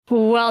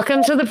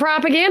Welcome to the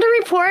Propaganda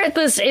Report.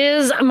 This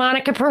is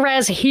Monica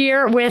Perez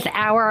here with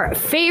our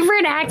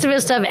favorite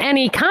activist of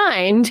any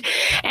kind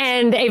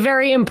and a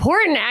very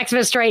important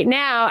activist right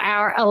now,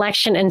 our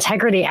election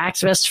integrity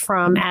activist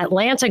from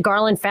Atlanta,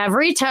 Garland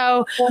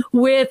Favorito,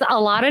 with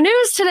a lot of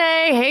news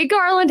today. Hey,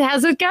 Garland,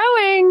 how's it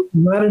going? A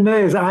lot of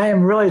news. I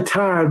am really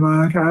tired,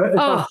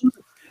 Monica.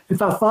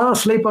 If I fall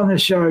asleep on the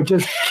show,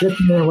 just kick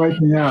me and wake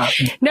me up.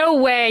 No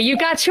way. You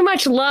got too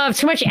much love,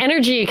 too much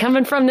energy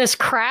coming from this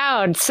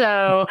crowd.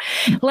 So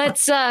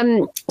let's,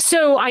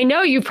 so I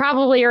know you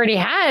probably already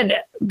had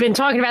been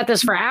talking about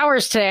this for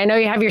hours today. I know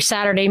you have your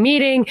Saturday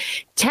meeting.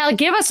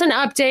 Give us an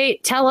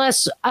update. Tell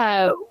us,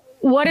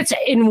 what it's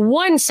in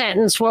one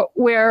sentence, what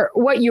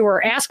you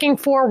were asking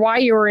for, why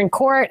you were in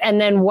court, and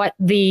then what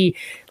the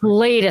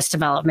latest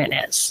development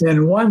is.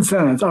 In one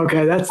sentence.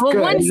 Okay, that's good.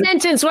 One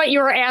sentence, what you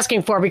were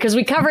asking for, because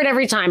we cover it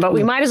every time, but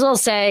we might as well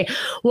say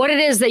what it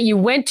is that you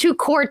went to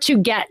court to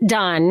get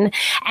done.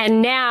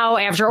 And now,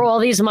 after all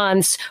these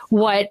months,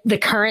 what the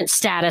current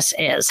status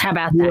is. How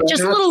about that?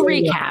 Just a little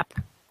recap.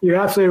 Right. You're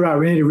absolutely right.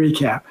 We need a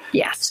recap.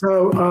 Yes.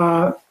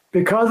 So,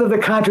 because of the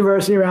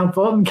controversy around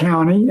Fulton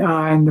County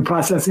and the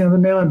processing of the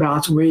mail-in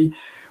ballots, we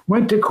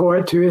went to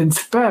court to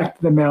inspect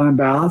the mail-in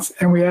ballots,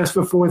 and we asked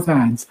for four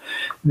things: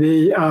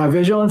 the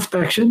visual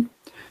inspection,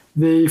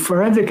 the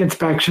forensic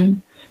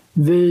inspection,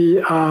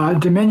 the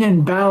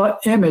Dominion ballot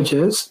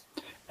images,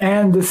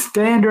 and the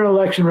standard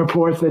election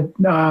reports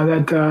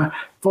that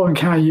Fulton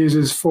County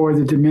uses for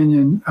the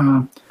Dominion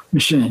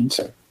machines.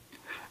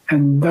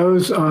 And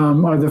those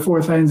are the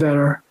four things that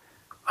are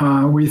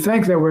we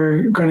think that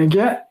we're going to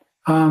get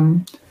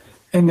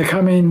in the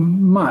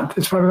coming month.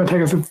 It's probably going to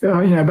take us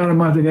about a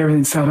month to get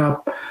everything set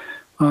up.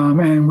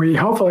 And we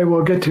hopefully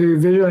will get to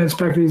visually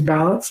inspect these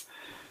ballots,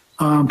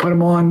 put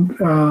them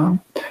on,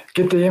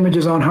 get the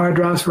images on hard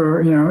drives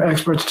for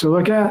experts to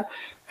look at,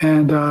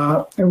 and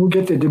we'll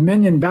get the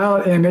Dominion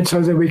ballot image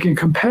so that we can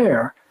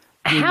compare.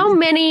 How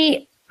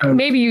many,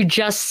 maybe you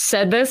just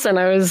said this and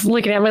I was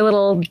looking at my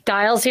little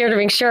dials here to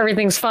make sure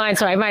everything's fine,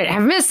 so I might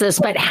have missed this,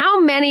 but how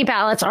many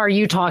ballots are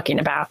you talking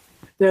about?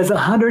 There's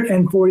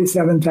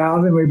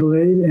 147,000, we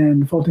believe,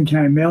 in Fulton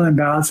County mail-in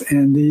ballots,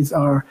 and these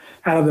are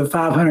out of the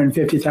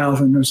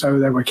 550,000 or so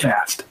that were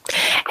cast.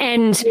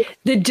 And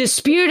the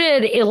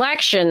disputed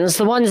elections,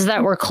 the ones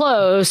that were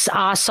close,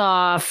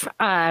 Ossoff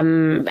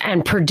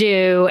and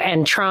Perdue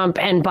and Trump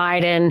and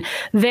Biden,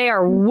 they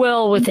are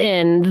well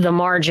within the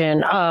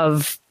margin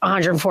of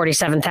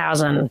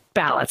 147,000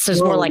 ballots.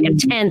 There's more like a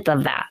tenth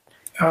of that.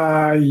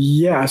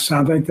 Yes,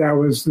 I think that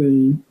was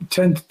the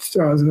 10th,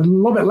 a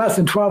little bit less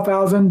than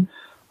 12,000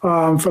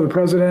 for the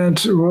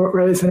president's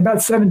race, and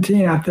about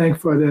 17, I think,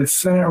 for the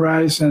Senate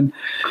race. And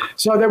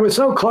so they were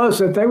so close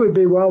that they would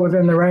be well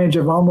within the range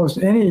of almost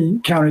any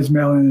county's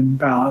mail-in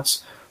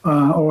ballots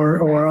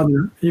or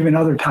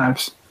other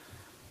types.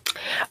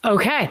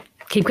 Okay,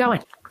 keep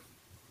going.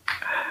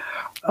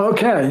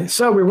 Okay,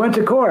 so we went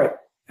to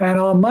court, and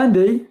on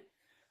Monday,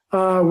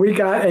 we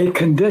got a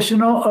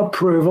conditional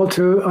approval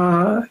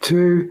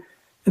to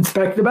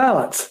inspect the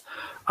ballots.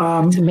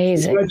 It's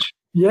amazing.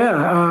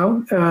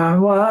 Well,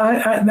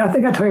 I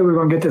think I told you we were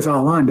going to get this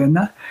all on, didn't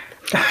I?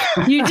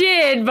 You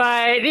did,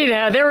 but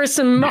there was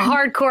some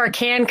hardcore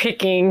can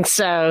kicking.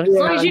 So as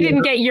long as you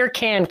didn't get your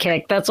can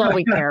kicked, that's all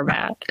we care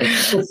about.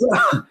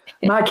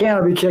 My can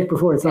will be kicked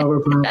before it's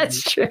over.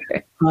 That's true.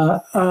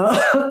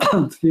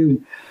 Excuse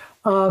me.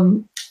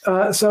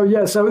 So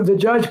the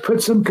judge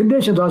put some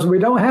conditions on us. We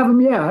don't have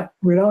them yet.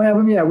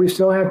 We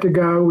still have to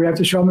go. We have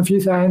to show him a few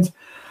things.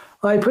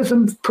 He put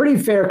some pretty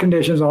fair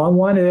conditions on.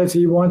 One is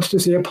he wants to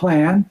see a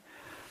plan,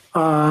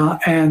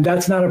 and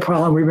that's not a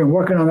problem. We've been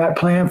working on that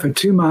plan for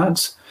 2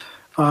 months.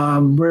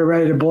 We're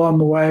ready to blow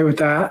him away with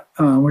that.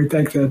 We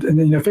think that,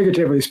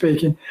 figuratively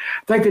speaking,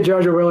 I think the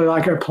judge will really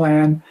like our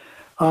plan.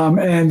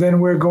 And then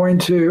we're going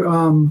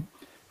to,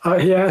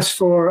 he asked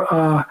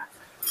for,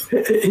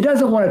 he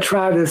doesn't want to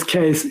try this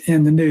case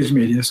in the news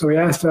media. So he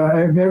asked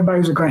everybody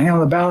who's going to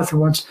handle the ballots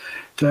and wants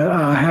to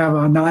have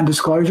a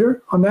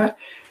non-disclosure on that.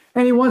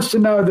 And he wants to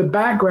know the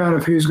background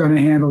of who's going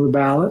to handle the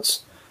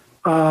ballots,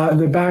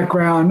 the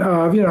background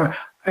of,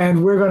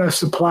 and we're going to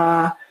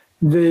supply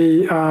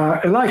the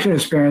election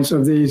experience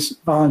of these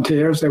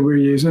volunteers that we're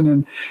using.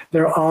 And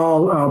they're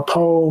all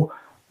poll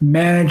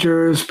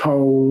managers,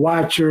 poll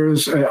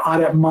watchers,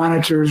 audit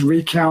monitors,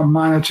 recount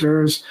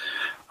monitors.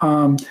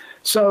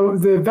 So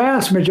the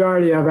vast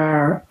majority of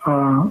our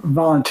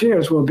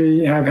volunteers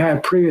have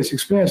had previous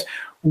experience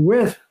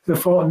with the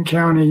Fulton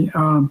County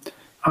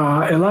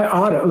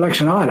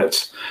election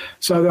audits.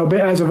 So they'll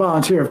be as a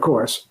volunteer, of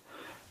course.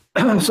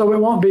 So it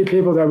won't be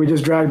people that we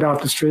just dragged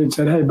off the street and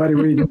said, "Hey, buddy,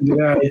 what are you doing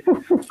today?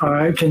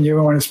 Can you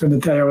want to spend the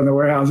day over in the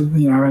warehouse,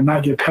 and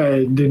not get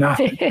paid and do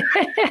nothing?"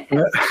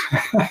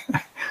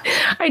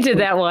 I did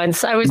that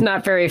once. I was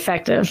not very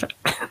effective.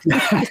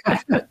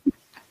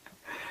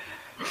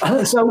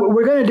 So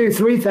we're going to do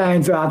three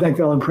things that I think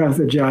they'll impress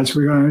the judge.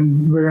 We're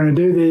going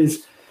to do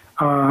these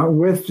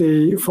with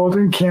the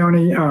Fulton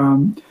County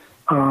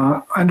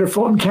under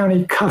Fulton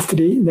County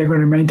custody. They're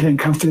going to maintain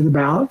custody of the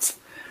ballots,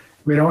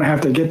 we don't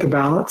have to get the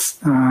ballots,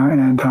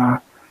 and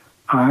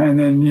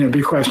then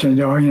be questioned.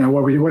 What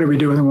do we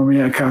do with them when we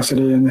had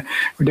custody, and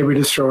did we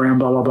destroy them?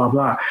 Blah blah blah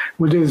blah.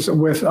 We'll do this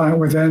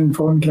within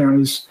Fulton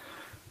County's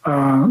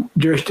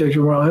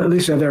jurisdiction. Well, at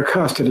least at their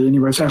custody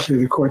anyway. It's actually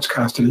the court's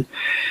custody.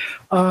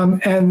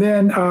 And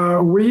then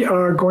we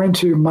are going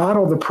to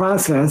model the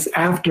process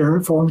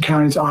after Fulton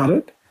County's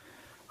audit.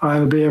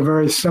 It'll be a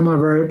very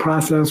similar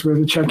process with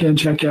a check-in,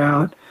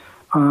 check-out,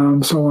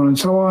 so on and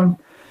so on.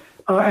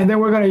 And then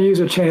we're going to use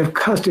a chain of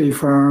custody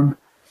firm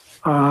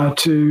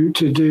to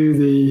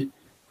do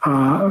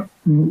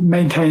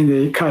maintain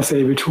the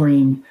custody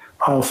between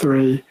all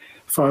three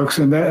folks.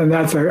 And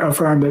that's a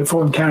firm that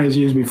Fulton County has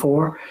used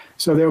before.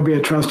 So there will be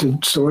a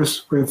trusted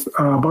source with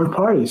both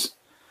parties.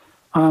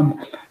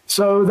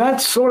 So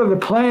that's sort of the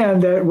plan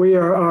that we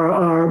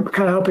are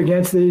kind of up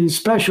against.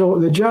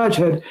 The judge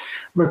had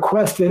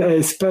requested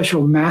a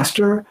special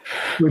master,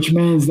 which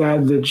means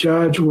that the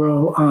judge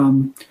will,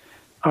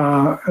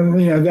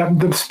 that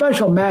the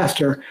special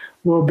master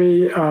will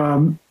be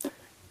kind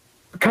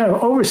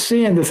of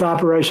overseeing this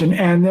operation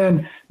and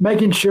then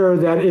making sure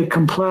that it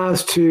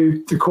complies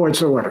to the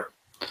court's order.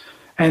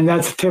 And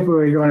that's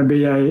typically going to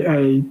be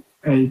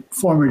a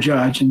former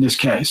judge in this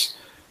case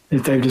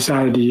that they've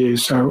decided to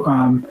use.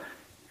 So,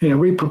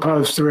 we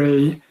proposed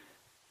 3.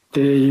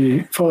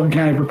 The Fulton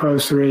County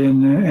proposed 3,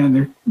 and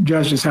the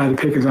judge decided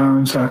to pick his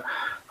own. So,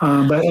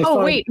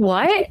 wait,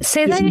 what?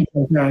 Say that.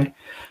 Okay.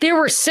 There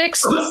were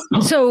 6.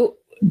 So,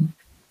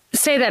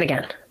 say that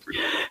again.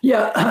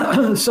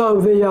 Yeah.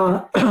 So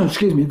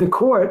the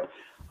court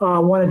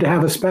wanted to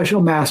have a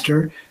special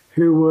master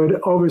who would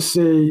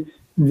oversee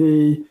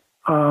the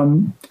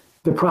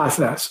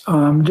process,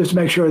 just to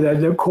make sure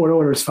that the court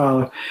order is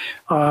followed.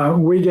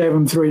 We gave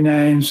them 3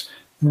 names.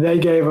 They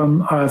gave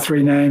him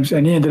 3 names,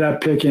 and he ended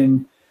up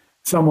picking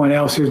someone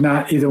else who's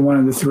not either one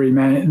of the 3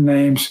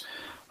 names.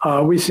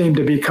 We seem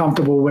to be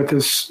comfortable with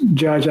this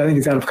judge. I think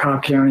he's out of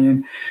Cobb County,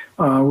 and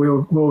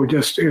we'll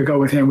just go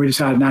with him. We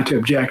decided not to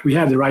object. We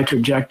had the right to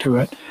object to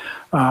it,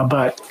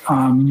 but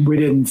we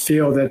didn't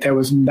feel that that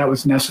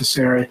was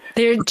necessary.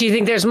 Do you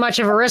think there's much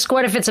of a risk?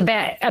 What if it's a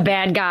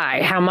bad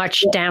guy? How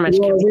much damage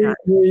can be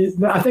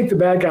done? I think the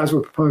bad guys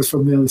were proposed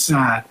from the other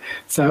side.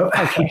 So,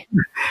 okay.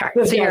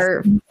 Right. So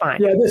you're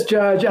fine. Yeah, this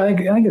judge, I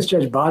think it's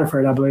Judge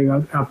Bodiford, I believe,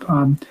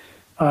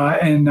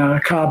 in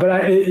Cobb.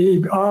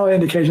 But all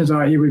indications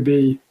are he would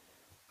be,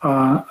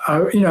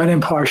 an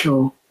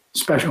impartial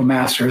special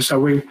master.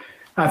 So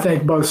I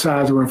think both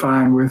sides were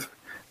fine with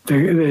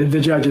the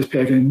judge's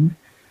pick, and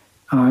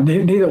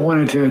neither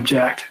wanted to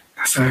object.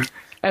 So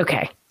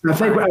okay, I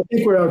think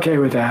we're okay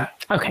with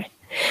that. Okay.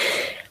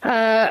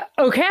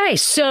 Okay.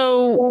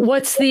 So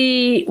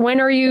when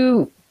are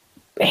you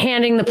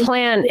handing the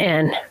plan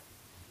in?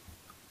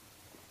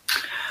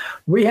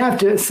 We have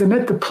to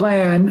submit the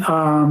plan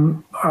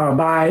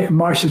by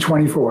March the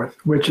 24th,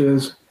 which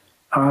is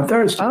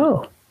Thursday.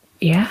 Oh,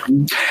 yeah.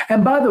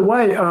 And by the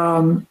way,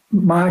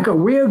 Monica,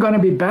 we are going to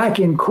be back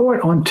in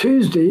court on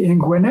Tuesday in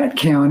Gwinnett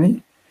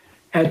County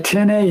at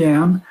 10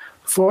 a.m.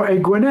 for a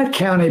Gwinnett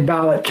County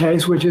ballot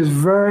case, which is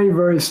very,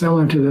 very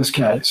similar to this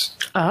case.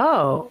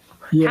 Oh,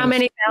 yes. How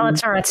many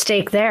ballots are at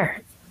stake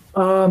there?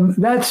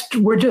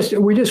 We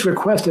just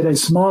requested a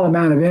small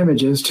amount of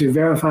images to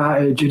verify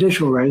a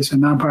judicial race, a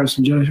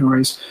nonpartisan judicial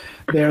race.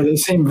 There, they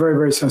seem very,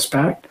 very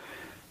suspect,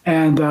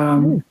 and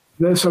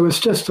so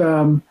it's just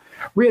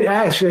we had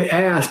actually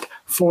asked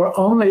for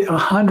only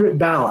 100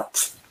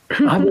 ballots,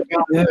 100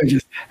 ballot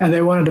images, and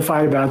they wanted to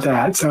fight about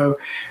that. So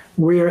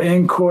we are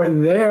in court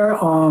there.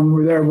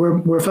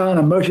 We're filing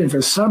a motion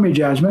for summary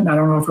judgment. I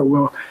don't know if it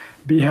will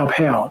be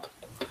upheld.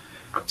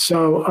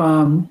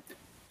 So.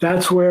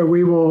 That's where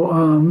we will,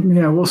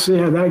 we'll see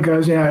how that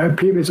goes.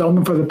 It's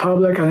open for the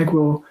public. I think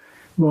we'll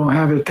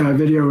have it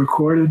video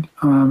recorded.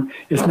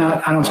 It's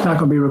not going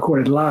to be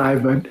recorded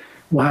live, but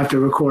we'll have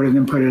to record it and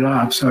then put it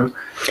up. So,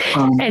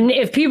 and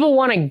if people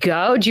want to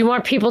go, do you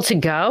want people to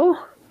go?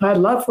 I'd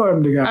love for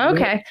them to go.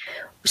 Okay.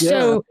 Yeah.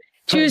 So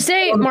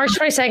Tuesday, March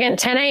 22nd,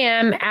 10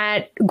 a.m.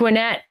 at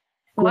Gwinnett.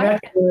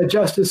 Gwinnett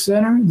Justice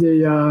Center,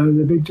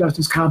 the big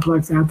justice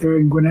complex out there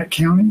in Gwinnett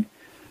County.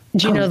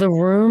 Do you know the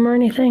room or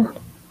anything?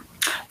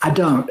 I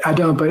don't,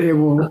 but it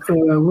will.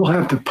 We'll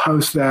have to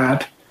post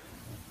that.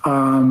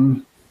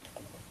 I'll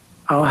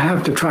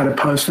have to try to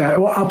post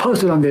that. Well, I'll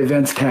post it on the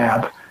events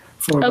tab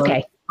for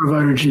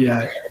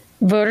VoterGA.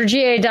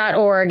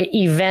 VoterGA.org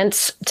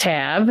events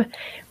tab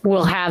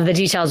will have the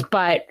details.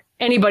 But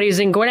anybody who's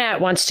in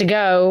Gwinnett wants to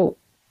go,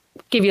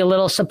 give you a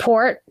little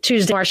support.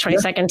 Tuesday, March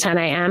 22nd, 10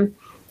 a.m.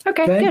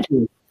 Okay, Thank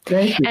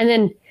you. And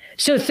then.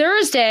 So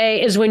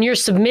Thursday is when you're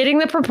submitting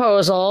the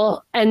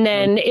proposal, and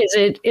then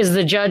is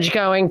the judge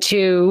going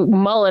to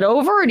mull it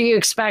over, or do you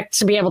expect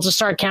to be able to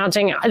start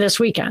counting this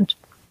weekend?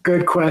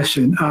 Good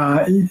question.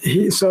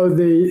 So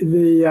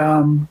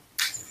the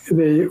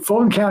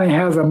Fulton County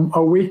has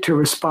a week to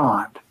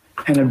respond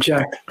and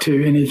object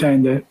to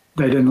anything that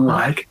they didn't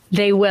like.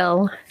 They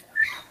will.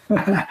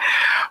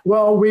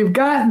 Well, we've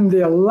gotten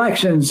the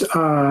elections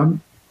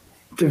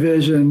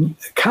division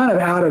kind of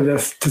out of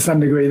this to some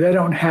degree. They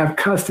don't have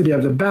custody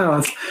of the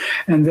ballots,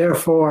 and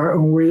therefore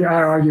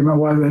our argument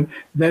was that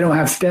they don't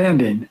have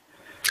standing.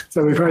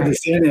 So we've heard the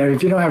standing.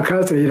 If you don't have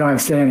custody, you don't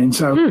have standing.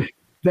 So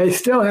they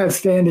still have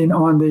standing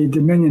on the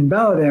Dominion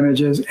ballot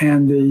images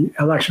and the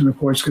election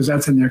reports because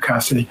that's in their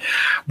custody.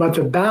 But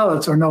the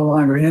ballots are no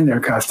longer in their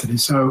custody.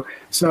 So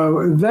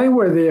they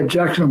were the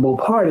objectionable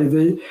party.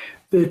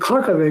 The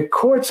clerk of the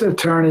court's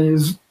attorney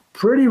is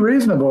pretty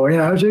reasonable.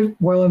 She's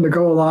willing to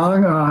go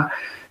along.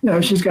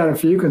 She's got a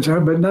few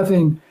concerns, but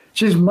nothing.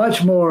 She's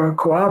much more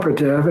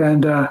cooperative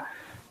and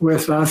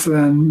with us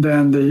than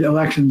the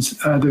elections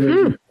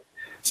division.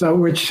 So,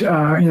 which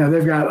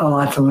they've got a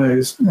lot to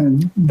lose,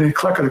 and the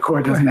clerk of the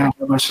court doesn't have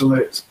much to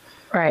lose.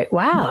 Right.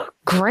 Wow.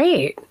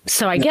 Great.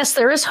 So I guess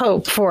there is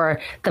hope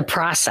for the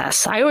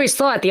process. I always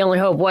thought the only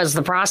hope was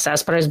the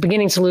process, but I was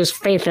beginning to lose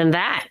faith in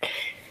that.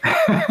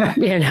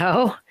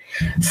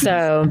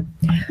 So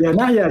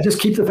not yet. Just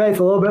keep the faith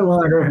a little bit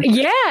longer.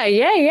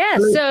 Yeah.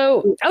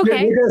 So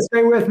okay, you're gonna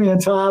stay with me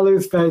until I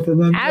lose faith,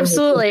 and then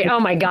absolutely. Oh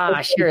my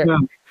gosh, you're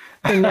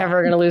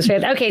never gonna lose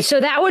faith. Okay,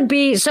 so that would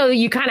be so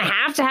you kind of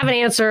have to have an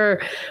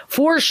answer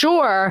for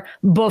sure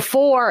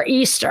before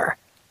Easter.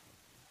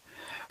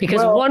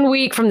 Because 1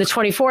 week from the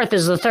 24th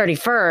is the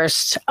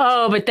 31st.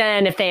 Oh, but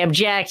then if they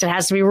object, it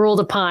has to be ruled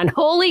upon.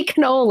 Holy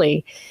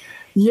cannoli.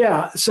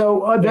 Yeah,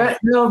 so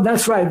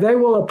that's right. They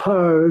will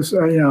oppose,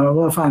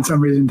 we'll find some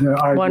reason to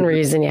argue. One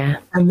reason, yeah.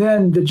 And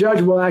then the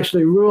judge will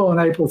actually rule on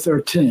April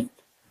 13th.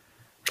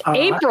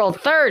 April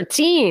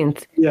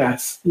 13th?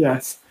 Yes.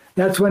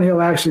 That's when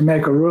he'll actually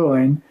make a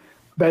ruling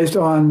based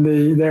on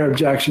their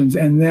objections.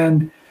 And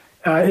then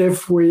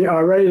if we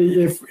are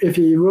ready, if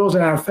he rules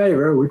in our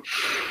favor,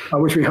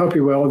 which we hope he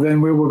will, then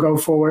we will go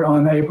forward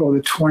on April the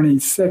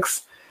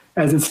 26th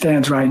as it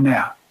stands right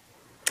now.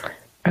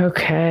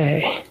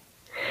 Okay.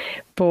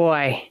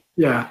 Boy.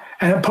 Yeah,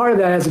 and part of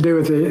that has to do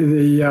with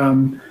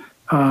the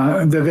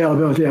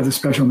availability of the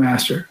special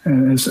master,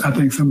 and as I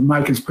think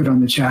Mike has put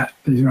on the chat.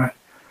 He's right.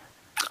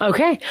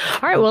 Okay.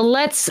 All right. Well,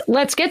 let's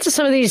get to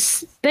some of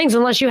these things.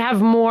 Unless you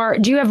have more,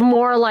 do you have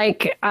more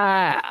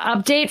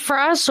update for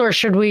us, or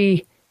should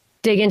we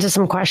dig into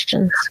some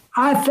questions?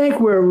 I think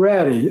we're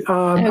ready.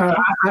 Okay.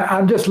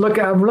 I'm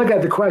looking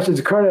at the questions.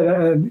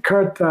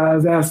 Kurt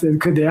has asked,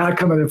 could the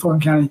outcome of the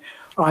Fulton County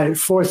audit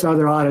force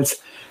other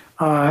audits?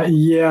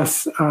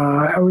 Yes,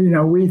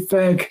 we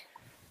think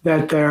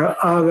that there are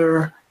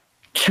other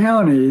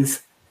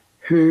counties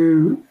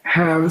who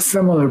have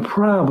similar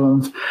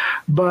problems,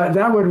 but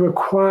that would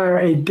require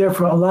a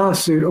different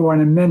lawsuit or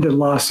an amended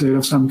lawsuit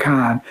of some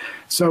kind.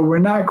 So we're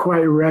not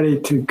quite ready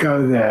to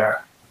go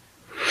there.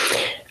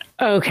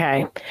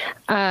 Okay.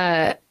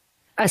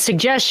 A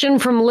suggestion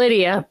from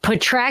Lydia: put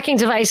tracking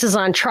devices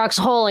on trucks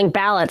hauling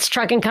ballots.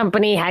 Trucking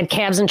company had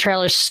cabs and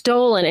trailers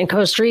stolen in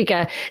Costa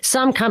Rica.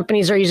 Some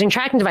companies are using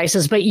tracking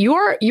devices, but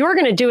you're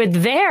going to do it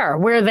there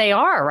where they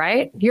are,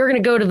 right? You're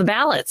going to go to the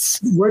ballots.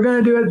 We're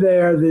going to do it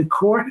there. The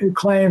court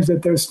claims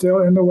that they're still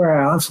in the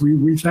warehouse.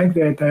 We think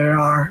that they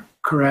are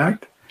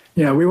correct.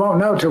 We won't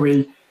know till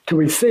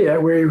we see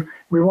it. We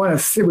want to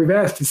see. We've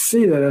asked to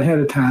see that ahead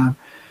of time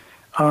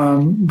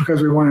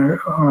because we want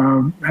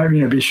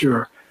to be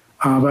sure.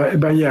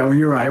 But yeah,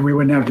 you're right. We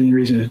wouldn't have any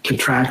reason to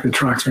track the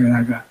trucks or anything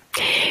like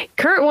that.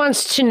 Kurt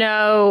wants to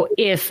know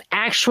if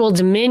actual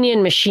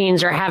Dominion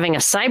machines are having a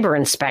cyber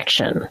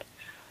inspection.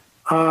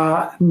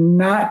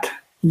 Not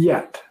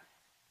yet.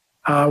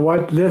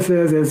 What this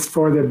is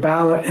for the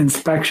ballot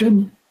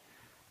inspection.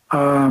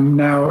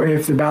 Now,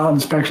 if the ballot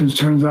inspections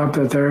turns up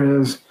that there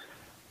is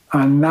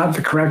not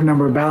the correct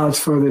number of ballots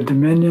for the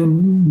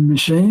Dominion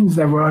machines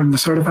that were in the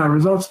certified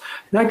results,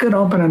 that could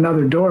open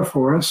another door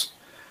for us.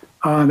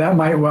 That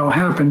might well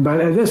happen, but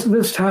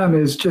this time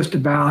is just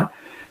about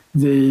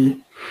the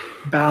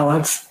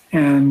ballots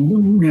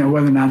and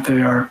whether or not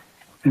they are,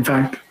 in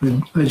fact,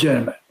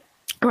 legitimate.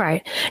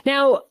 Right.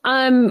 Now,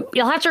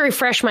 you'll have to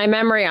refresh my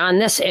memory on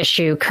this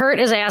issue. Kurt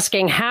is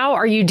asking, how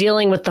are you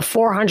dealing with the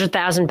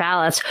 400,000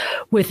 ballots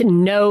with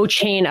no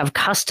chain of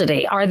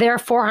custody? Are there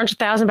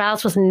 400,000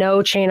 ballots with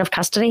no chain of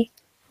custody?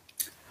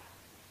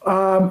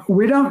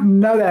 We don't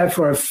know that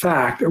for a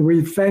fact.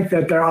 We think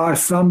that there are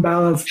some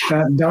ballots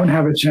that don't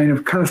have a chain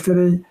of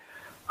custody.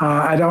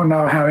 I don't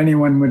know how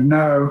anyone would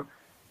know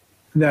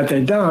that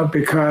they don't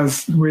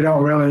because we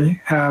don't really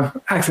have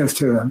access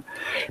to them.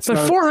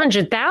 But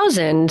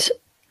 400,000,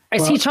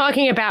 is he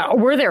talking about,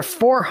 were there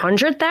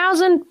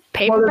 400,000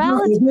 paper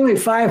ballots? There's nearly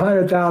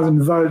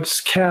 500,000 votes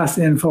cast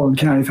in Fulton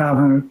County,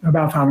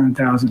 about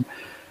 500,000.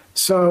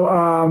 So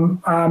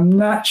I'm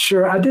not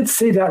sure. I did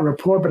see that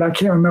report, but I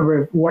can't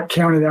remember what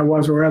county that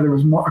was or whether it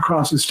was more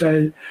across the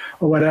state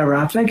or whatever.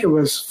 I think it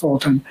was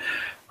Fulton.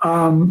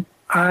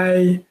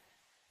 I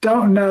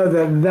don't know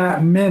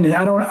that many.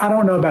 I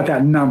don't know about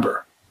that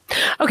number.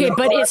 Okay,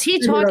 but is he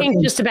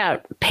talking just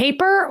about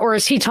paper, or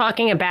is he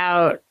talking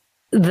about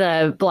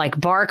the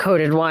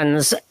barcoded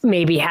ones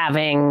maybe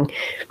having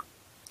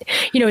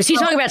Is he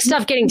talking about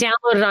stuff getting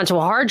downloaded onto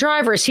a hard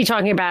drive, or is he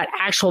talking about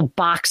actual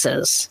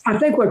boxes? I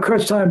think what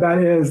Kurt's talking about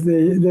is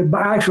the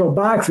actual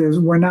boxes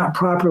were not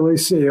properly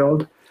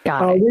sealed.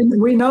 Got it.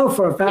 We know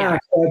for a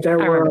fact that there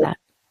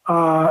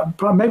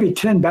were maybe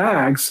 10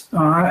 bags,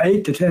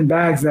 8 to 10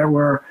 bags that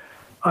were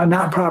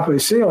not properly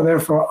sealed,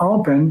 therefore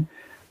open.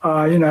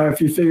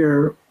 If you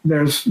figure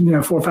there's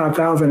 4,000 or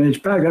 5,000 in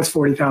each bag, that's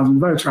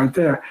 40,000 votes right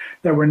there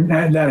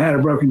that had a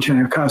broken chain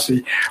of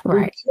custody.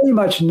 Right. We pretty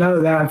much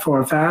know that for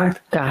a fact.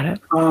 Got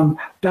it.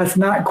 That's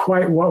not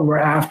quite what we're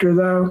after,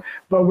 though.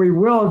 But we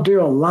will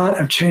do a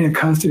lot of chain of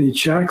custody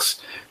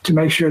checks to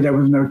make sure there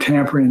was no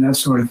tampering and that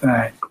sort of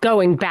thing.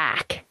 Going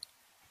back.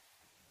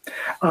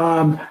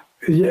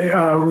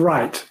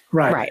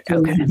 Right.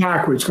 Okay.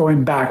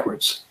 Going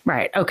backwards.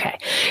 Right. Okay.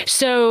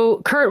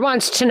 So Kurt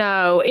wants to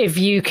know if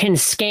you can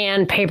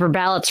scan paper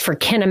ballots for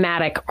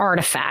kinematic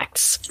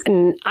artifacts.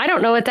 And I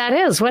don't know what that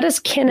is. What is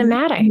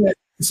kinematic? Yeah.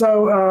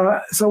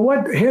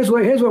 Here's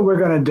what we're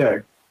going to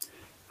do.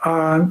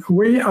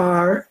 We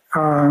are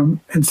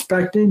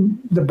inspecting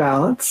the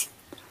ballots,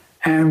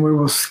 and we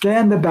will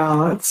scan the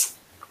ballots,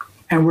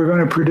 and we're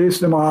going to produce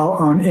them all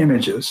on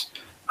images.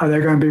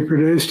 They're going to be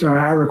produced.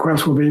 Our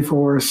request will be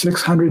for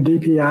 600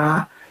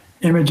 DPI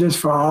images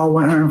for all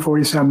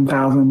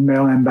 147,000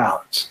 mail-in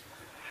ballots.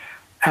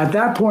 At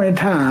that point in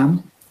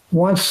time,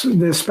 once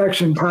the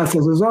inspection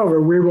process is over,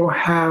 we will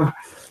have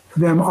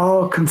them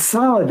all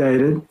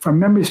consolidated from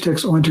memory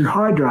sticks onto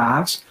hard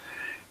drives,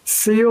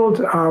 sealed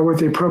with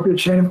the appropriate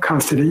chain of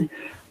custody.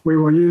 We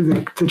will use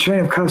the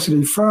chain of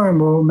custody firm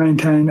will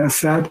maintain a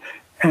set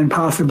and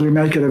possibly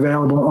make it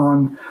available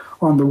on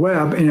the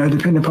web,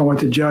 depending upon what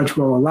the judge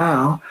will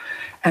allow.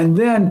 And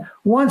then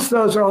once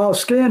those are all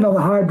scanned on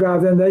the hard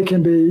drive, then they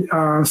can be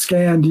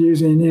scanned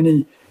using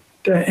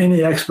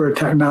any expert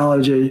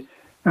technology,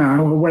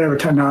 whatever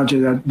technology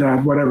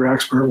that whatever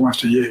expert wants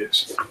to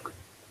use.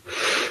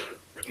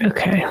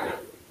 Okay.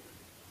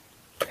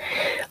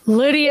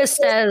 Lydia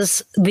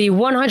says the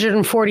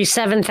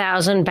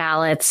 147,000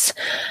 ballots,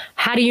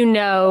 how do you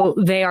know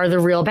they are the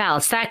real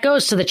ballots? That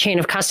goes to the chain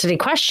of custody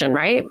question,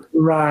 right?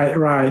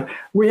 Right.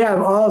 We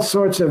have all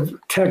sorts of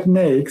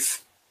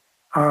techniques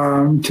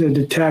to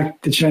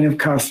detect the chain of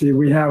custody.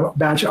 We have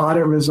batch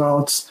audit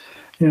results.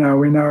 We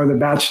know the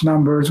batch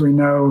numbers. We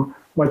know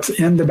what's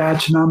in the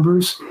batch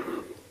numbers.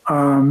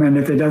 And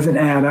if it doesn't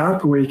add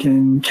up, we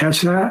can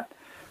catch that.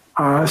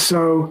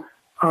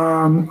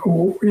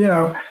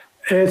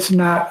 It's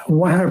not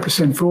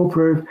 100%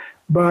 foolproof,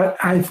 but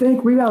I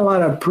think we got a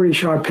lot of pretty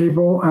sharp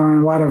people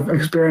and a lot of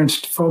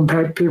experienced phone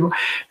tech people.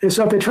 And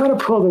so if they try to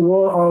pull the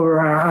wool over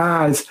our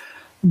eyes,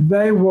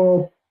 they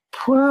will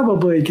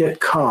probably get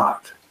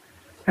caught.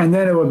 And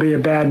then it will be a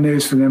bad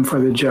news for them for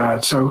the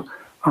judge. So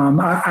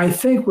I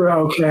think we're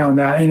okay on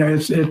that.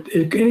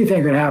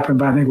 Anything could happen,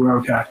 but I think we're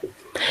okay.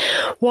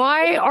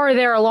 Why are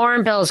there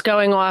alarm bells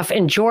going off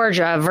in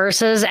Georgia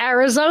versus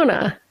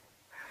Arizona?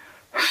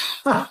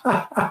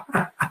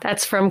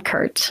 That's from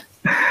Kurt.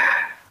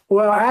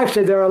 Well,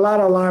 actually, there are a lot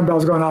of alarm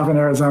bells going off in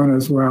Arizona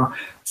as well.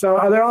 So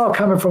they're all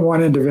coming from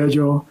one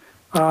individual.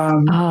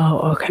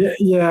 Okay.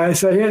 Yeah.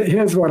 So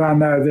here's what I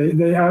know.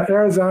 The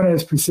Arizona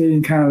is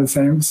proceeding kind of the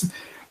same.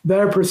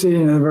 They're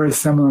proceeding in a very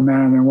similar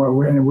manner than what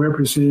we're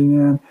proceeding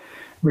in.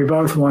 We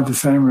both want the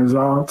same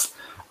results.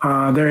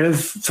 There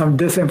is some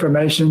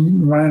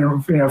disinformation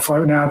running,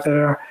 floating out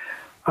there.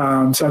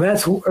 So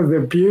that's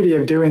the beauty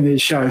of doing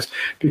these shows,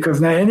 because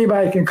now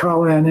anybody can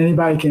call in,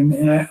 anybody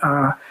can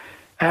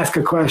ask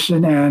a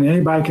question, and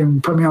anybody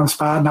can put me on the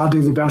spot, and I'll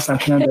do the best I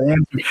can to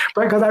answer.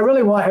 But because I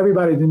really want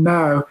everybody to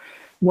know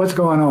what's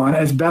going on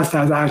as best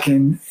as I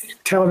can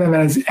tell them,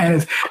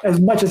 and as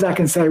much as I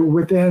can say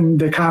within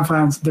the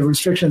confines, the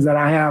restrictions that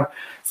I have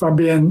from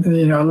being,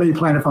 a lead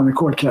plaintiff on the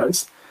court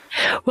case.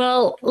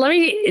 Well, let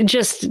me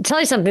just tell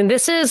you something.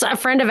 This is a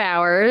friend of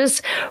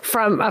ours,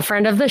 from a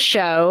friend of the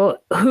show,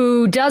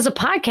 who does a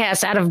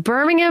podcast out of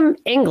Birmingham,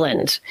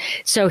 England.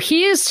 So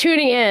he is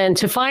tuning in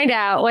to find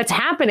out what's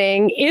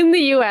happening in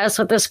the U.S.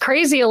 with this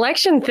crazy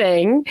election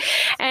thing.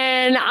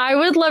 And I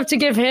would love to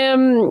give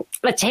him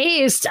a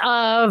taste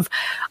of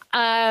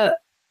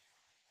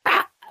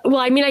well,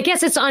 I mean, I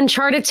guess it's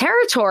uncharted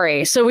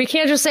territory. So we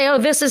can't just say, oh,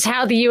 this is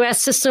how the U.S.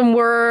 system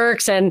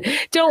works. And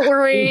don't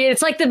worry,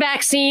 it's like the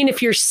vaccine.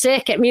 If you're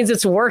sick, it means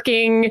it's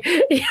working.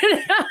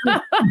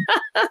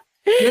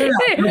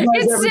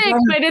 It's sick,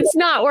 but it's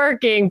not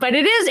working. But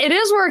it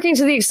is working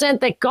to the extent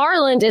that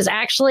Garland is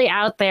actually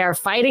out there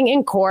fighting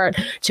in court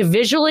to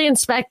visually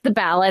inspect the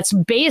ballots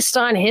based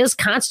on his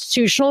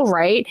constitutional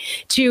right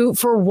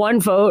for one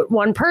vote,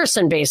 one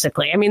person,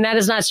 basically. I mean, that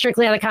is not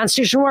strictly how the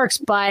Constitution works,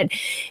 but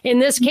in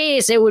this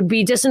case, it would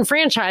be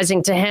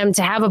disenfranchising to him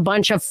to have a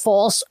bunch of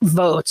false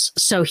votes.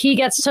 So he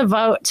gets to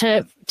vote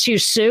to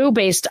sue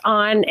based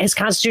on his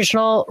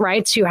constitutional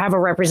right to have a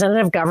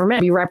representative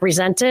government, be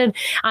represented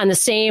on the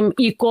same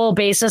equal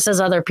basis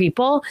as other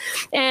people.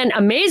 And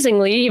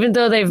amazingly, even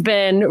though they've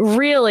been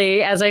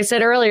really, as I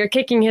said earlier,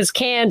 kicking his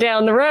can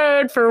down the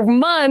road for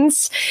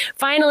months,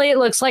 finally it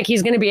looks like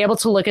he's going to be able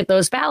to look at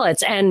those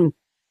ballots. And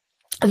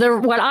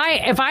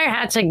if I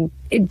had to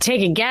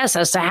take a guess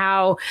as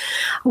to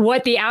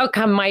what the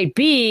outcome might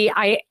be,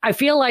 I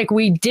feel like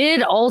we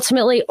did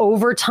ultimately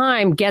over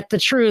time get the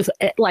truth,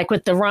 like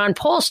with the Ron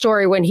Paul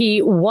story when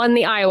he won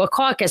the Iowa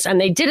caucus, and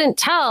they didn't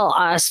tell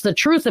us the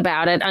truth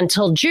about it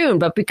until June.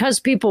 But because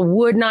people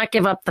would not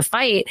give up the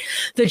fight,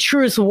 the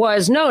truth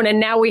was known. And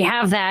now we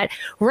have that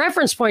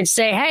reference point to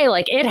say, hey,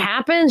 like it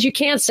happens. You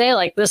can't say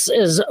like this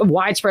is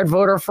widespread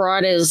voter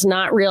fraud is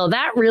not real.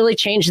 That really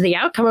changed the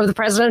outcome of the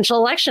presidential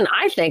election.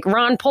 I think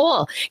Ron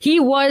Paul, he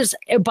was,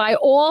 by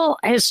all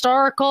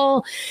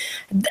historical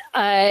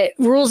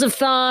rules of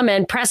thumb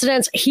and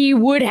precedents, he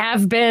would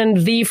have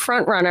been the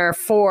front runner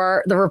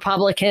for the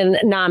Republican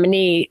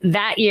nominee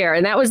that year.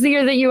 And that was the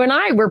year that you and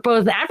I were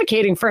both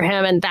advocating for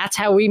him. And that's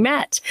how we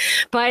met.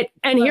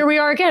 And here we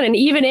are again. And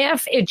even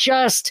if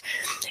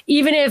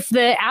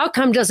the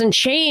outcome doesn't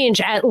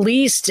change, at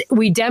least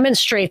we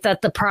demonstrate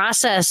that the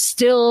process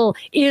still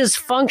is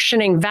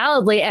functioning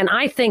validly. And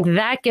I think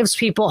that gives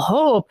people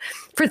hope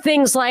for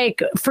things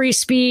like free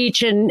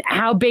speech and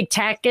how big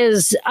tech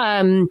is,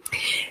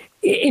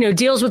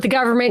 deals with the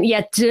government,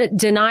 yet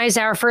denies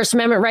our First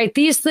Amendment right.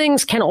 These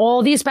battles can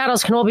all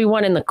be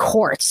won in the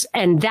courts.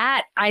 And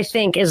that, I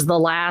think, is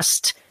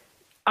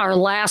our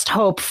last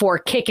hope for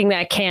kicking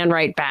that can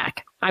right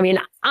back. I mean,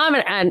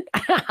 I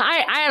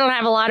don't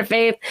have a lot of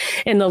faith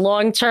in the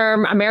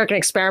long-term American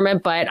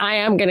experiment, but I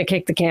am going to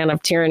kick the can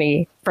of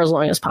tyranny for as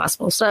long as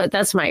possible. So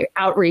that's my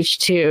outreach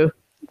to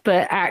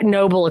the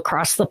noble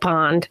across the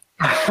pond.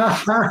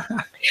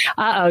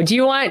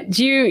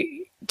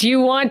 Do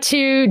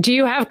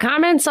you have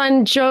comments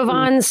on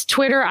Jovan's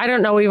Twitter? I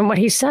don't know even what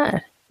he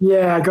said.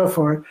 Yeah, go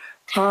for it.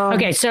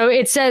 Okay, so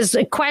it says,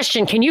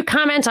 question, can you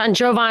comment on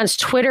Jovan's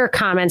Twitter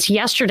comments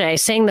yesterday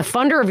saying the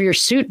funder of your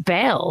suit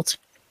bailed?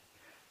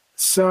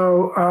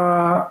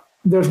 So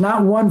there's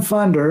not one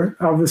funder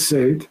of the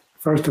suit,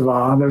 first of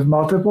all. There's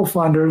multiple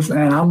funders,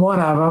 and I'm one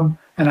of them,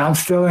 and I'm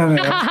still in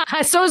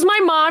it. So is my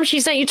mom.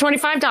 She sent you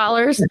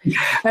 $25.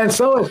 And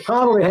so is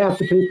probably half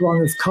the people on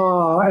this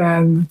call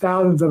and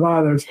thousands of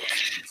others.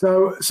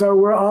 So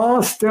we're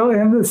all still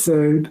in the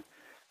suit,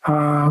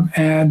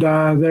 and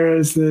there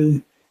is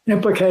the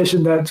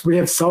implication that we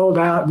have sold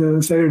out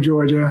the state of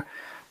Georgia.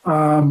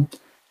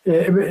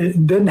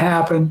 It didn't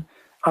happen.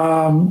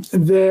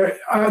 There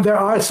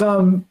are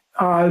some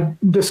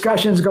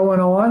discussions going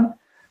on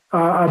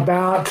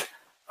about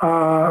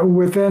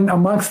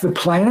amongst the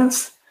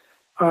plaintiffs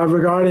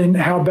regarding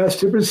how best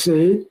to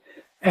proceed,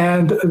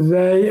 and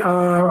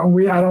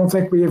I don't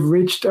think we have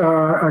reached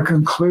a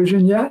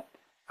conclusion yet.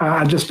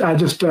 I just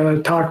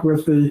talked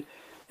with the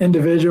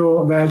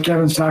individual that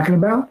Kevin's talking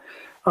about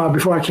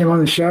before I came on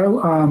the show,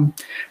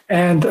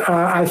 and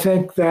I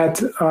think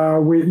that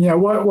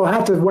we'll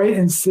have to wait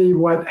and see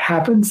what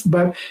happens.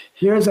 But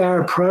here's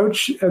our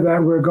approach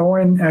that we're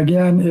going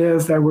again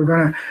is that we're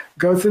going to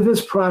go through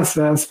this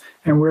process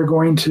and we're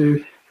going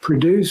to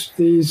produce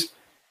these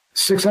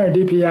 600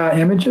 DPI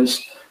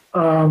images,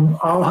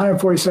 all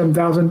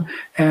 147,000,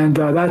 and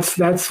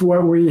that's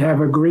what we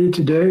have agreed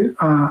to do,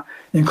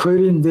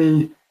 including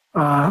the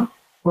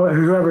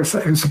whoever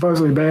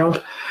supposedly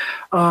bailed.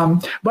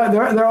 But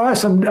there are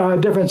some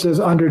differences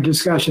under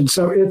discussion.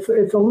 So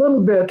it's a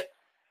little bit,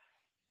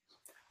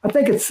 I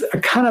think it's a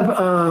kind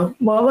of,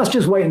 let's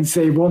just wait and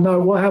see.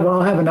 I'll have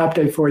an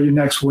update for you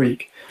next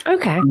week.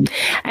 Okay.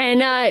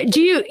 And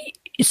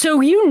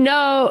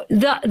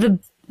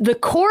the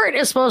court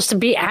is supposed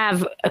to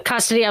have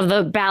custody of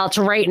the ballots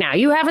right now.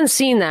 You haven't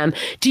seen them.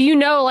 Do you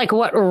know like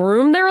what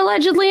room they're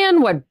allegedly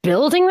in, what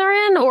building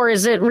they're in, or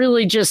is it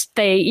really just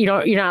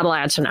you're not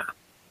allowed to know?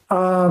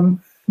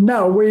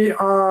 No,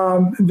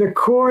 the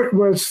court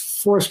was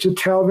forced to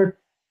tell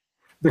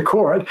the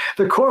court.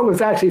 The court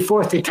was actually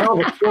forced to tell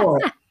the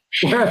court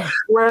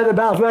where the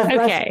ballots.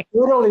 That's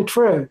literally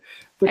true.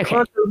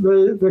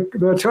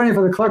 The attorney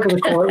for the clerk of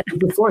the court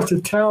was forced to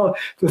tell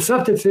the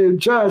substitute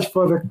judge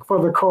for the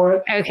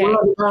court where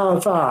the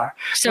ballots are.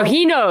 So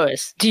he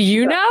knows. Do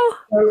you know?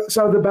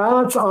 So the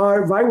ballots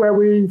are right where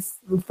we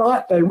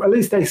thought at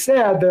least they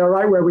said they're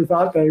right where we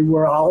thought they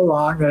were all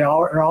along. They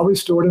are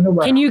always stored in the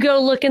warehouse. Can you go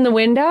look in the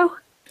window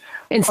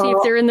and see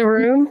if they're in the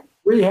room?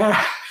 We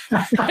have.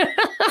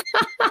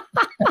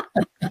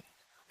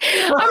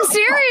 I'm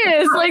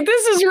serious. Like,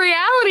 this is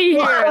reality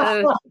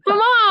here. Come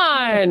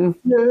on.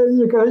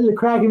 You're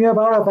cracking me up.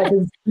 I don't know if I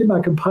can keep my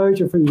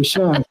composure for your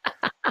show.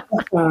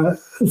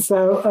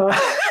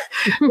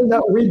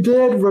 We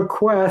did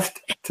request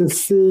to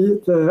see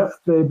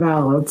the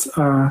ballots.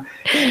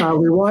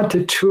 We want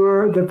to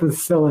tour the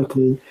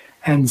facility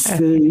and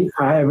see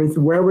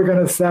everything, where we're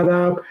going to set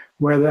up,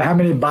 how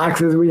many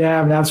boxes we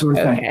have, and that sort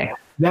of thing.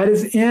 That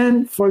is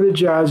in for the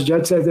judge.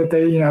 Judge says if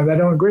they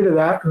don't agree to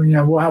that,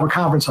 we'll have a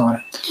conference on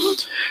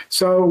it.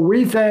 So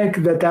we think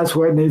that that's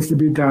what needs to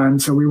be done.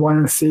 So we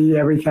want to see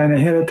everything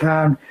ahead of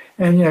time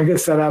and get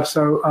set up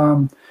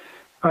so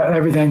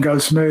everything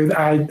goes smooth.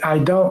 I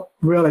don't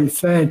really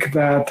think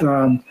that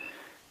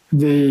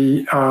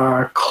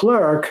the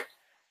clerk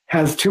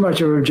has too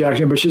much of an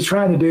objection, but she's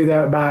trying to do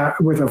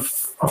that with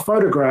a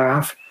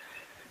photograph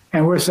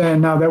And we're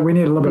saying no, that we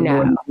need a little bit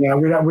more. Yeah,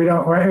 we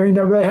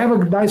don't. They have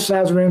a nice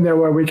size room there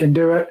where we can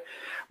do it,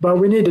 but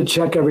we need to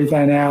check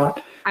everything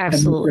out.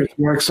 Absolutely. And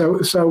work.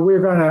 So we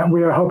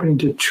are hoping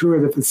to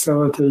tour the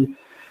facility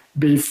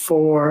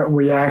before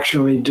we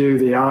actually do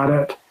the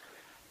audit.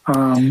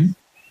 You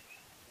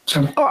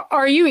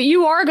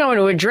are going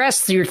to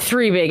address your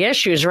three big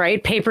issues,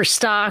 right? Paper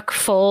stock,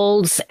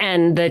 folds,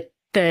 and the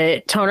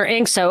toner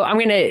ink. So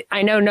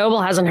I know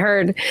Noble hasn't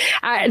heard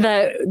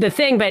the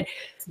thing, but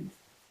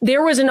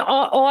there was an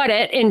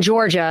audit in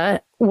Georgia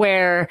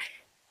where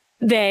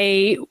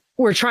they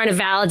were trying to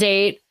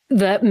validate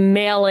the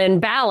mail-in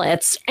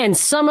ballots, and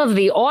some of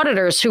the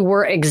auditors who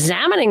were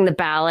examining the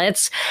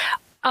ballots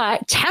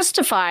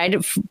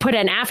testified, put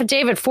an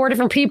affidavit, 4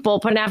 different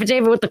people put an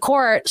affidavit with the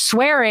court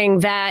swearing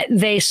that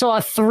they saw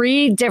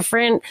 3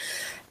 different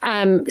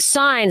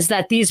signs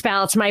that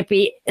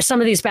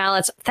some of these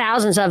ballots,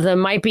 thousands of them,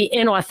 might be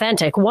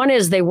inauthentic. One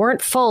is they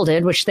weren't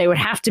folded, which they would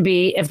have to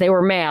be if they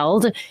were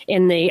mailed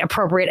in the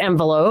appropriate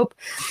envelope.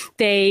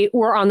 They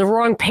were on the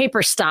wrong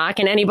paper stock,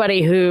 and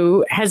anybody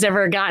who has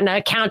ever gotten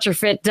a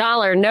counterfeit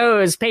dollar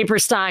knows paper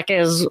stock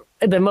is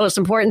the most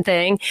important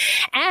thing.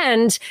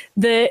 And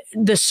the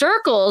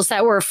circles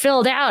that were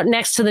filled out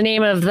next to the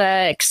name of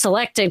the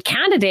selected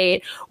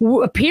candidate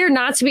appear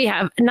not to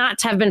have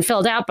been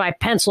filled out by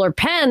pencil or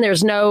pen.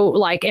 There's no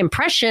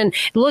impression.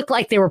 It looked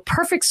like they were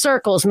perfect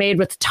circles made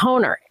with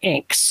toner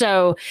ink.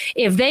 So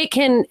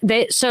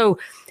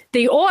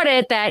the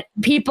audit that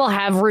people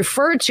have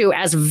referred to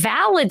as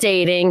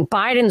validating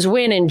Biden's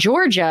win in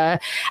Georgia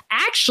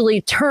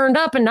actually turned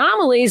up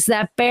anomalies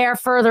that bear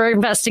further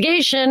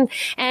investigation.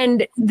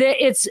 And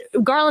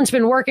Garland's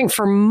been working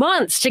for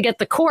months to get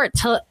the court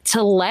to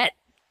let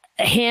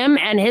him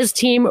and his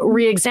team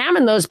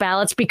re-examine those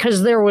ballots,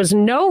 because there was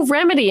no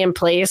remedy in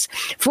place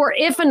for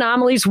if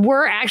anomalies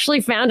were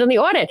actually found in the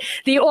audit.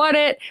 The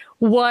audit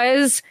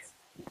was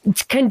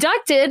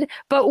conducted,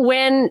 but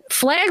when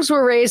flags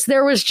were raised,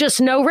 there was just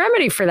no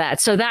remedy for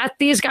that. So that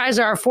these guys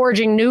are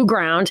forging new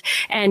ground,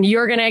 and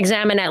you're going to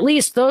examine at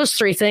least those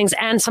 3 things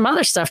and some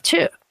other stuff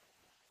too.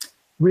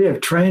 We have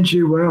trained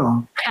you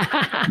well.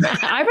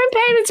 I've been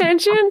paying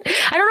attention.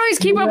 I don't always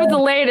keep up with the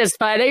latest,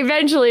 but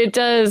eventually it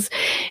does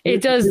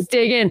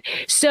dig in.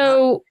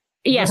 So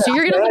yeah, so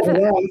you're going to look for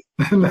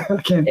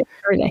that.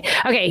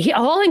 Okay,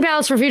 holding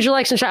ballots for future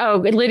elections. Oh,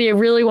 Lydia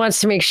really wants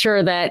to make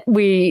sure that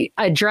we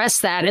address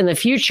that in the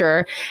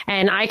future.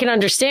 And I can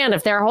understand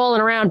if they're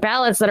holding around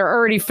ballots that are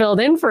already filled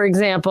in, for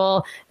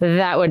example,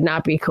 that would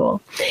not be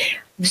cool.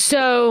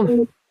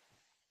 So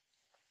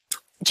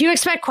do you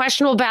expect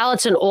questionable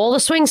ballots in all the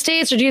swing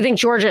states, or do you think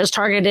Georgia is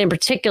targeted in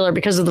particular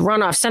because of the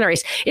runoff Senate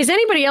race? Is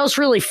anybody else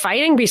really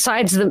fighting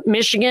besides the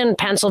Michigan,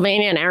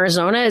 Pennsylvania, and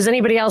Arizona? Is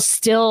anybody else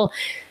still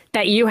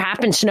that you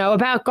happen to know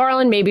about,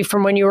 Garland, maybe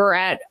from when you were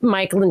at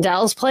Mike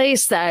Lindell's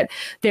place, that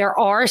there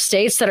are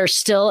states that are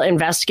still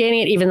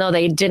investigating it, even though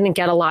they didn't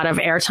get a lot of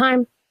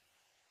airtime?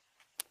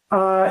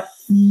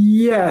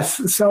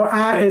 Yes. So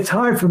it's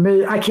hard for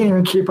me. I can't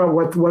even keep up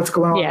with what's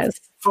going on in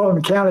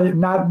Fulton County,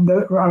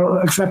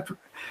 except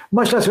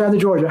much less around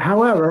Georgia.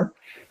 However,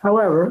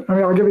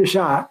 I'll give it a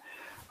shot.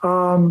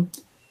 So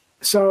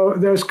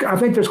I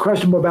think there's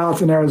questionable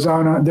ballots in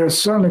Arizona. There's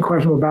certainly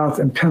questionable ballots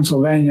in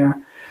Pennsylvania.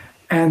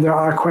 And there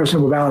are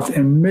questionable ballots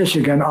in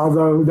Michigan,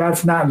 although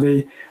that's not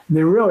the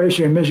real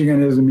issue in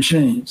Michigan is the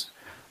machines.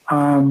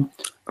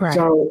 Right.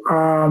 So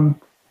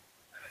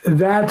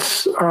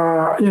that's,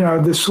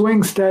 the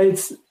swing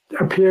states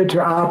appear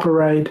to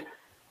operate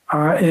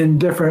in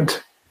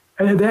different,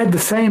 they had the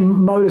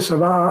same modus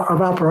of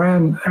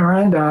operandi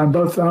in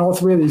all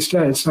 3 of these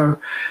states.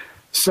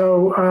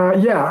 So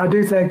I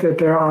do think that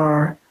there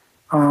are,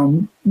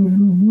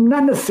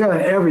 not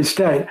necessarily in every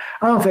state.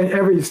 I don't think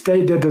every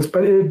state did this,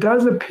 but it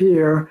does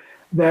appear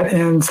that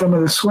in some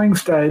of the swing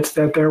states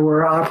that there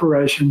were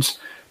operations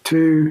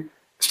to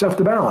stuff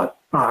the ballot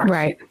box.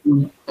 Right.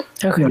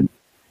 Okay.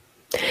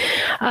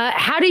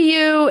 How do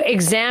you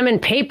examine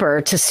paper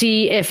to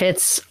see if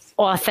it's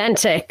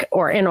authentic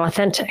or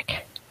inauthentic?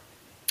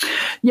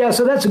 Yeah,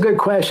 so that's a good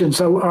question.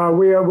 So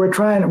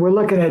we're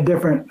looking at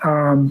different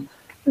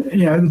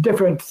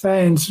different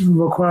things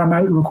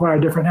might require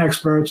different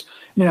experts.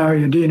 Do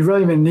you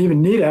really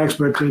even need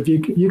experts if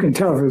you can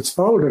tell if it's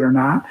folded or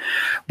not?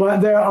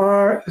 But there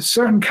are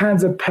certain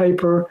kinds of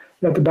paper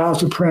that the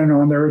ballots are printed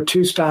on. There are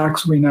 2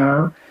 stocks, we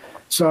know.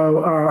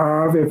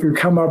 So if you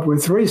come up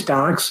with 3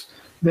 stocks,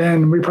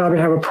 then we probably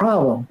have a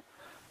problem,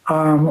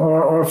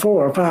 or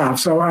 4 or 5.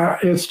 So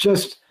it's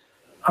just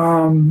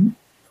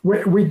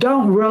we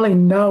don't really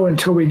know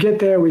until we get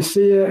there. We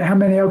see it. How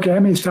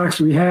many stocks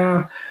do we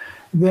have?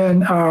 Then,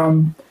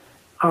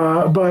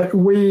 but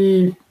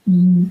we,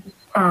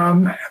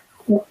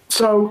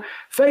 so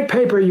fake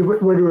paper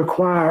would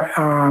require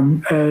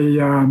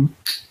a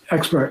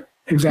expert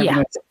examination.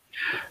 Yeah.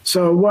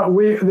 So but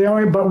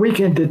we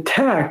can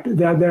detect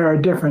that there are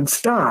different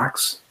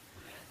stocks,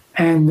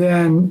 and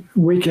then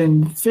we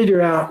can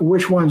figure out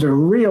which ones are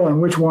real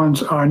and which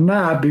ones are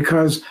not,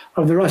 because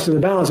of the rest of the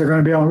ballots are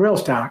going to be on real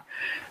stock.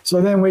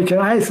 So then we can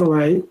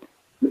isolate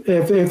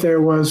if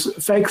there was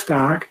fake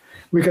stock,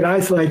 we could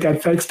isolate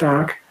that fake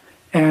stock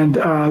and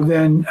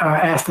then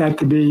ask that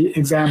to be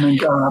examined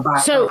by.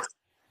 So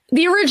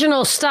the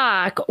original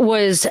stock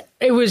was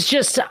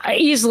just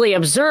easily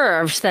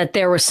observed that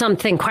there was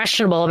something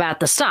questionable about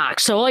the stock.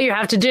 So all you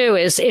have to do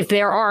is, if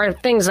there are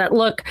things that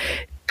look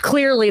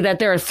clearly that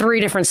there are 3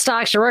 different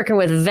stocks you're working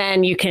with,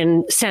 then you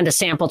can send a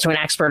sample to an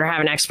expert or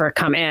have an expert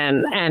come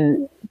in,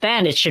 and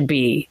then it should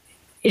be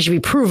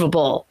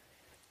provable.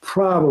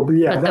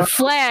 Probably, yeah. But the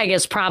flag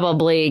is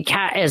probably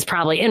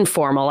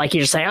informal. Like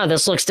you just say, "Oh,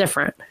 this looks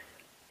different."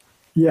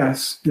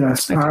 Yes. Okay.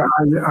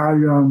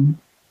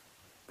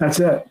 That's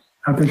it.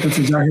 I think that's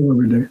exactly what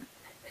we do.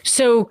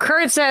 So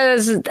Kurt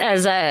says,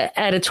 as a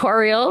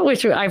editorial,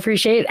 which I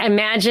appreciate,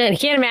 he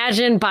can't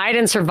imagine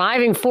Biden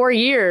surviving 4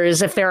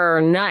 years if there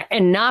are not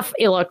enough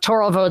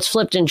electoral votes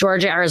flipped in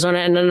Georgia, Arizona,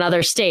 and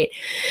another state.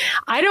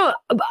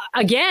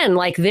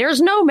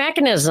 There's no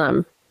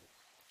mechanism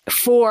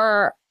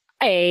for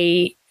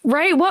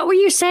right? What were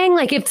you saying?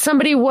 Like, if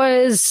somebody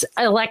was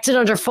elected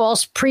under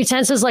false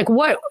pretenses, like,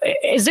 what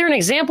is there an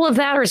example of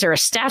that, or is there a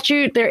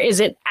statute?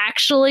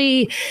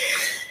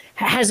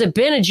 Has it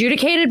been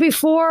adjudicated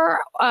before,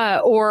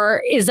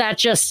 or is that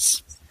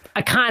just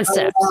a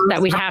concept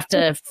that we have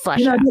to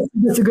flesh out?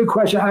 That's a good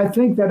question. I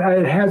think that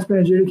it has been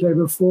adjudicated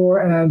before,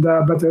 and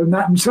but they're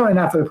certainly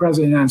not for the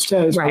president of the United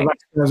States, right? Or the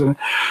vice president.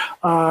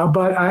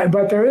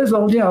 But there is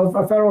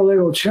a federal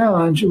legal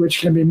challenge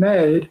which can be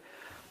made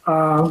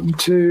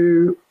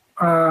to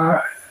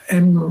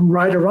and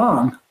right or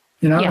wrong,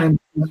 Yeah.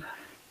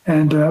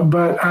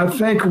 But I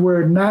think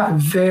we're not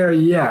there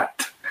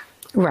yet.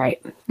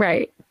 Right.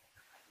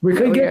 We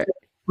could get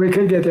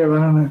there, but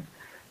I don't know.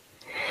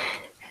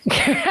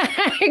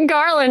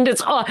 Garland,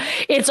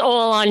 it's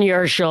all on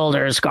your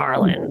shoulders,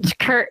 Garland.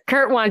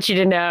 Kurt wants you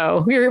to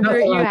know you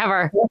have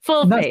our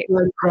full faith.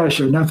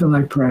 Nothing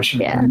like pressure.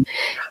 Yeah.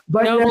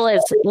 But Noble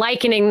is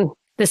likening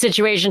the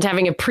situation to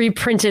having a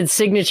pre-printed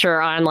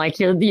signature on, like,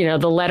 the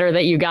letter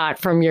that you got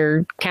from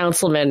your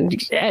councilman,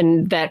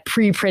 and that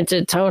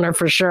pre-printed toner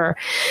for sure.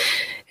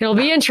 It'll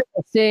be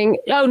interesting.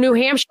 Oh, New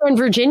Hampshire and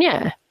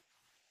Virginia.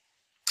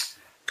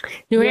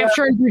 New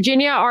Hampshire and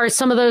Virginia are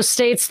some of those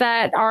states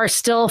that are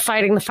still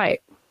fighting the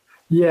fight.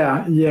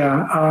 Yeah.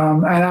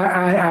 And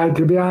I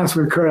to be honest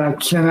with Kurt, I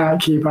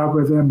cannot keep up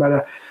with him,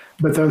 but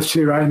those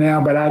two right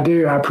now. But I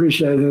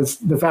appreciate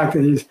the fact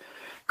that he's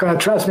going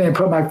to trust me and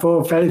put my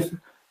full faith.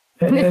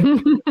 And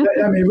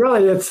I mean,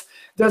 really,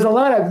 there's a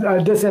lot of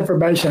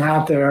disinformation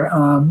out there,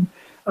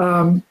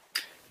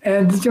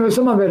 and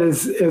some of it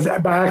is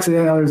by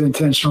accident, others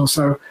intentional.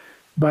 So,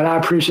 but I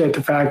appreciate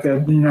the fact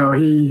that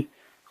he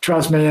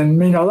trust me,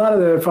 and a lot of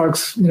the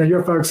folks,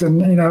 your folks,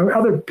 and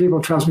other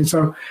people trust me.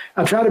 So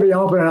I try to be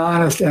open and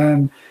honest,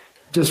 and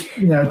just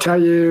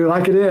tell you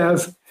like it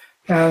is,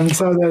 and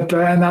so that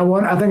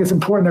I think it's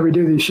important that we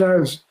do these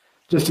shows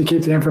just to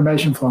keep the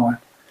information flowing.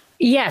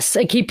 Yes,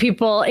 and keep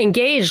people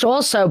engaged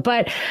also.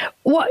 But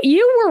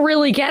you were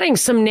really getting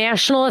some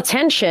national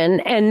attention,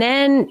 and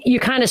then you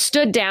kind of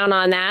stood down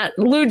on that.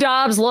 Lou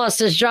Dobbs lost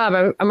his job.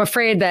 I'm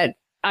afraid that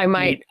I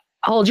might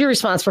hold you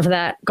responsible for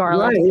that,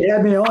 Garland. Right, he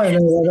had me on,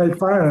 and they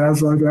fired him. I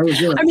was like, that was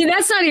good. I mean,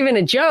 that's not even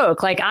a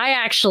joke. Like, I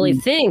actually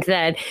think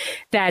that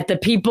the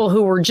people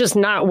who were just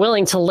not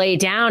willing to lay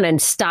down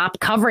and stop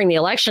covering the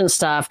election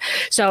stuff.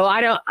 So I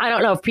don't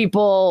know if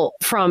people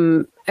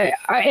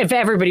if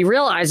everybody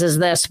realizes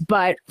this,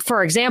 but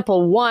for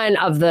example, one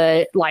of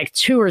the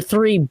 2 or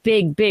 3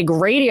 big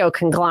radio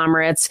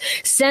conglomerates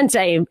sent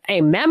a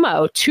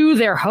memo to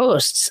their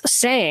hosts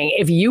saying,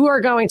 if you are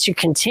going to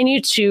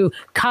continue to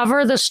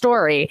cover the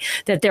story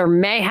that there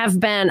may have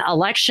been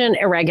election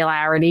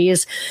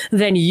irregularities,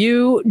 then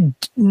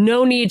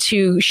no need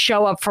to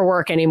show up for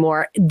work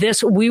anymore.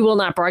 We will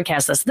not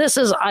broadcast this. This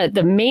is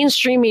the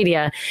mainstream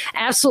media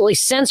absolutely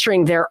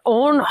censoring their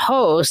own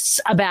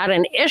hosts about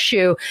an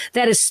issue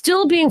that is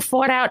still being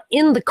fought out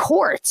in the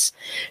courts.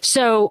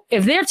 So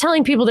if they're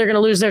telling people they're going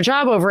to lose their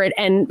job over it,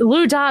 and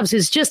Lou Dobbs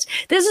is this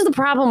is the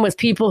problem with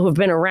people who've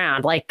been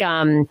around, like,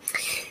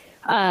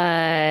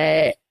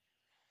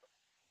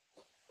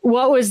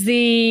 what was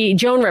the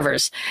Joan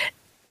Rivers?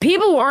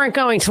 People aren't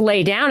going to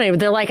lay down. And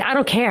they're like, I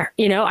don't care.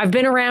 I've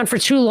been around for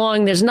too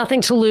long. There's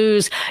nothing to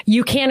lose.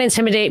 You can't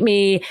intimidate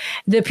me.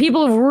 The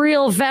people of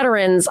real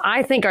veterans,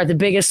 I think, are the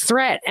biggest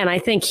threat. And I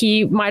think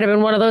he might have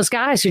been one of those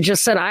guys who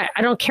just said, I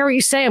don't care what you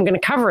say. I'm going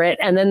to cover it.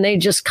 And then they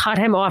just cut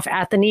him off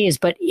at the knees.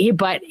 But he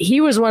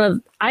was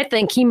I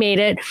think he made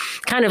it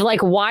kind of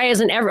like, why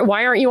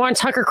aren't you on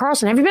Tucker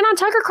Carlson? Have you been on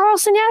Tucker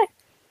Carlson yet?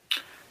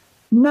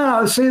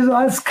 No, see,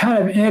 that's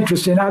kind of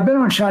interesting. I've been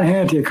on Sean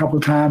Hannity a couple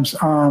of times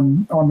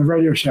on the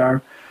radio show,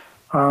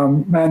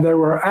 and they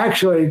were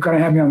actually going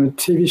to have me on the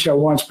TV show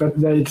once, but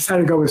they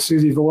decided to go with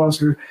Susie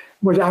Voles,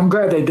 which I'm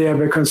glad they did,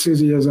 because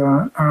Susie is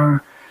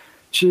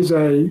she's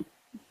a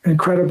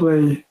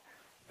incredibly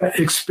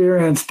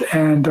experienced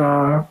and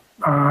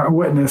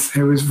witness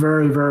who was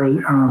very,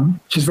 very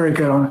she's very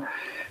good on it.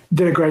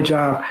 Did a great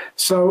job.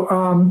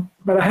 So,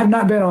 but I have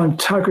not been on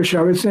Tucker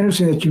show. It's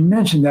interesting that you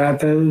mentioned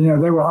that. They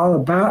were all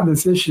about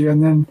this issue,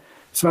 and then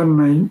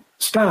suddenly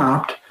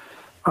stopped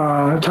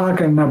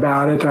talking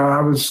about it.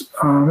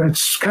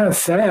 It's kind of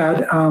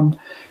sad.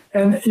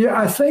 And yeah,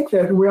 I think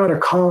that we ought to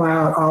call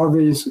out all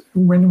these,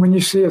 when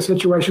you see a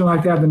situation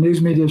like that, the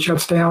news media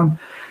shuts down,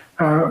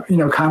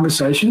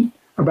 conversation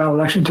about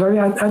election integrity.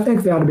 I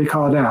think they ought to be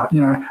called out,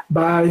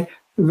 by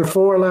the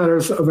 4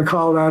 letters of the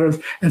call letters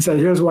and say,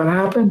 here's what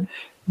happened.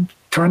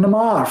 Turn them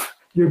off.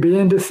 You're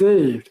being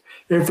deceived.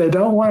 If they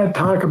don't want to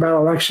talk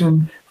about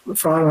election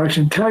fraud,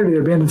 election integrity,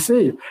 they're being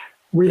deceived.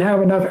 We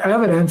have enough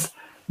evidence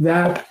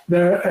that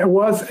there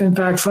was, in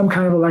fact, some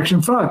kind of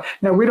election fraud.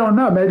 Now, we don't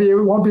know. Maybe it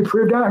won't be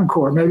proved out in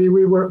court. Maybe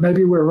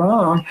we're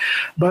wrong,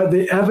 but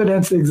the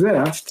evidence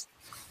exists,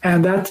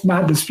 and that's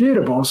not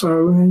disputable.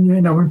 So,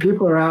 when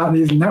people are out,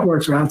 these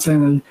networks are out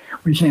saying that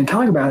we can't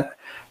talk about it,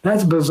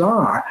 that's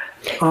bizarre.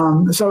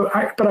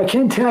 But I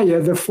can tell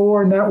you the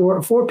 4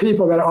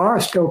 people that are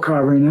still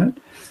covering it,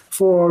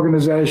 4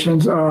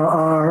 organizations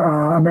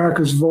are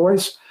America's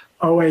Voice,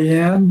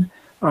 OAN,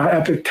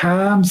 Epoch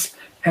Times,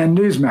 and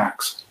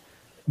Newsmax.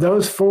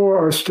 Those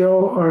 4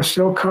 are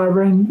still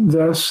covering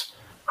this,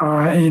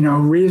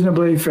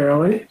 reasonably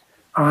fairly.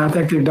 I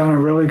think they've done a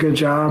really good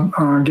job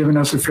giving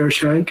us a fair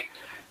shake,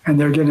 and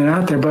they're getting it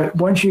out there. But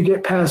once you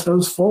get past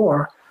those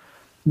 4,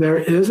 there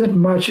isn't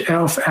much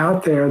else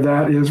out there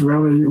that is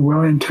really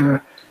willing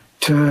to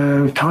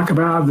talk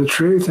about the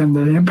truth and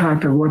the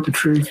impact of what the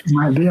truth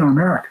might be on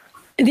America.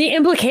 The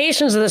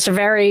implications of this are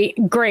very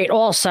great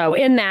also,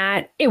 in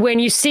that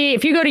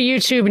if you go to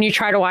YouTube and you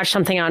try to watch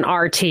something on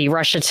RT,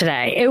 Russia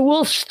Today, it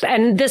will,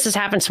 and this has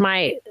happened to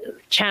my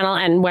channel,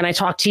 and when I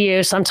talk to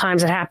you,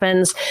 sometimes it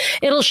happens,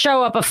 it'll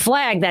show up a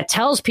flag that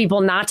tells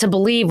people not to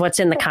believe what's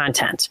in the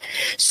content.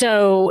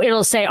 So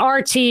it'll say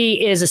RT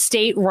is a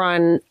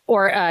state-run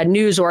or a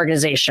news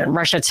organization,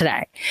 Russia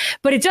Today.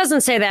 But it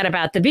doesn't say that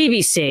about the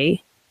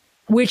BBC,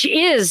 which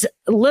is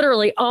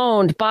literally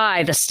owned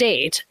by the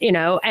state,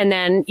 and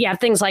then you have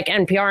things like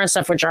NPR and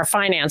stuff, which are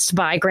financed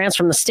by grants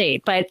from the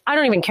state. But I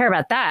don't even care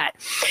about that.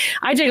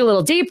 I dig a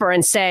little deeper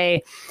and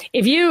say,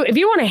 if you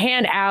want to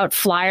hand out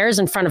flyers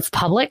in front of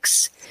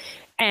Publix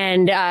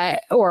and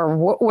or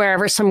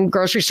wherever, some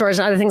grocery stores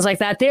and other things like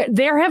that,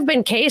 there have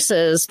been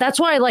cases. That's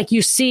why,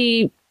 you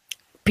see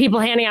people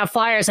handing out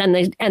flyers,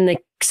 and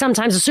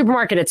sometimes the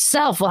supermarket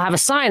itself will have a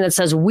sign that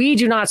says, we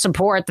do not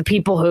support the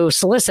people who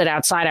solicit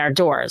outside our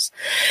doors.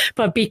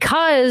 But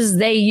because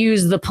they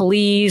use the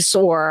police,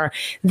 or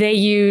they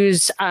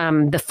use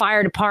the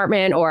fire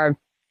department, or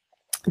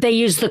they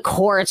use the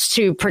courts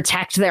to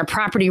protect their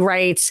property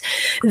rights,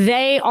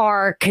 they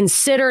are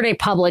considered a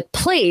public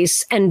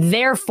place and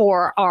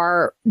therefore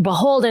are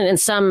beholden in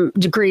some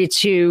degree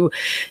to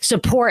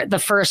support the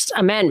First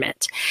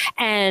Amendment.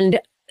 And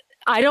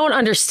I don't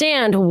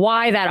understand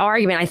why that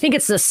argument. I think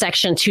it's the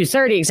Section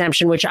 230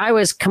 exemption, which I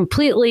was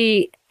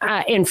completely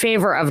in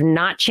favor of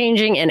not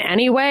changing in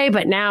any way.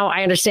 But now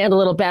I understand a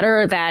little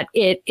better that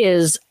it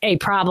is a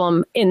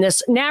problem in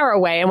this narrow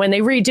way. And when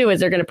they redo it,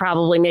 they're going to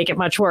probably make it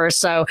much worse.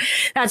 So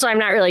that's why I'm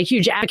not really a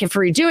huge advocate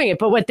for redoing it.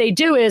 But what they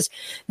do is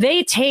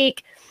they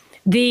take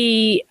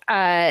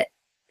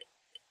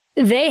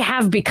they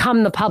have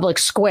become the public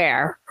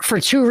square for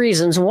 2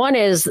 reasons. One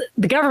is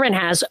the government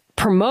has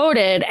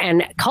promoted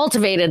and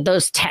cultivated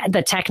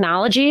the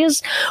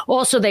technologies.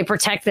 Also, they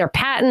protect their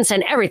patents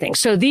and everything.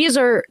 So these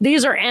are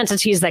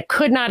entities that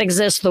could not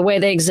exist the way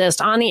they exist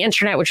on the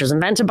internet, which was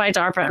invented by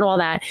DARPA and all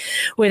that,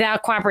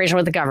 without cooperation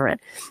with the government.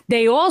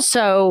 They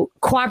also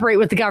cooperate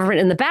with the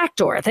government in the back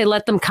door. They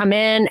let them come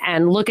in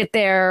and look at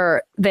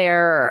their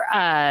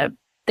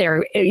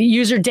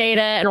user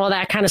data and all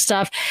that kind of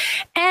stuff.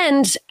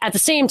 And at the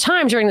same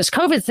time, during this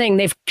COVID thing,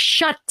 they've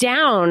shut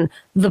down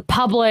the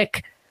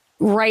public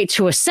right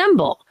to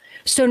assemble.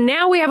 So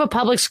now we have a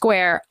public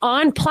square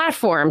on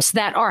platforms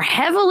that are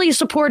heavily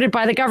supported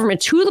by the government,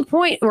 to the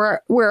point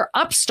where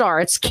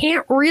upstarts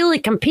can't really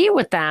compete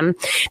with them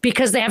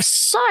because they have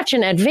such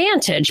an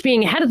advantage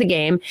being ahead of the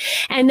game.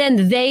 And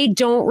then they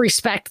don't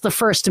respect the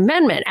First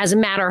Amendment. As a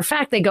matter of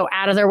fact, they go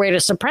out of their way to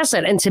suppress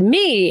it. And to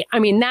me, I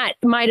mean, that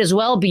might as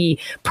well be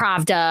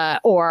Pravda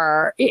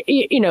or,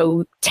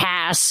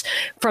 TASS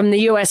from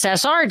the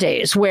USSR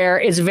days, where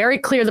it's very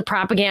clear the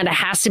propaganda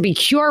has to be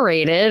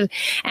curated.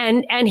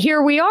 And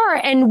here we are.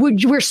 And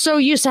we're so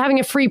used to having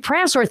a free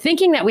press, or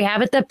thinking that we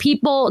have it, that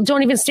people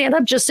don't even stand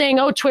up. Just saying,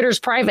 oh, Twitter's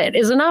private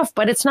is enough,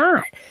 but it's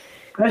not.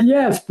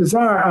 Yes,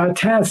 bizarre.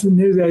 TASS, the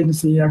news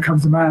agency,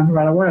 comes to mind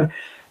right away.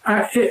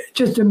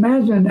 Just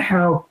imagine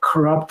how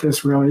corrupt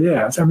this really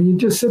is. I mean, you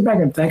just sit back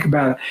and think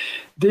about it.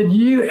 Did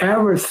you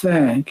ever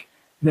think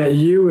that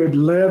you would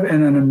live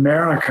in an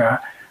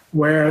America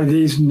where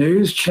these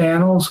news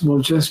channels will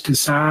just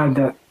decide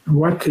that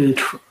what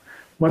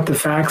the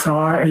facts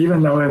are,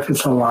 even though if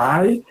it's a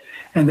lie,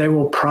 and they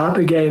will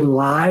propagate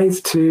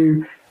lies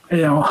to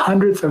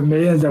hundreds of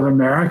millions of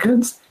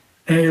Americans,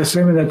 and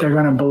assuming that they're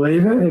going to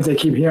believe it if they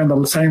keep hearing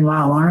the same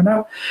lie long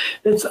enough?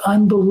 It's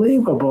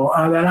unbelievable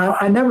that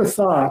I never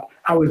thought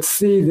I would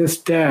see this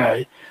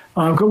day,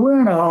 because we're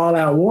in an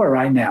all-out war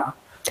right now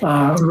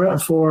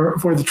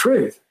for the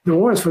truth. The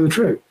war is for the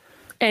truth.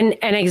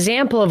 an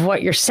example of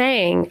what you're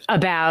saying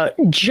about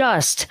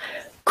just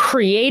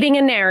creating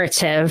a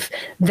narrative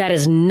that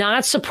is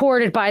not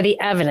supported by the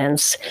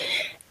evidence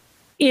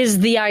is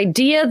the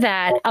idea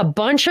that a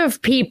bunch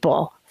of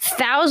people,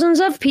 thousands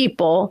of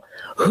people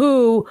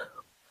who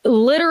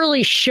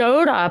literally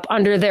showed up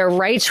under their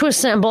right to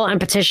assemble and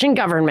petition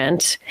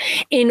government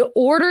in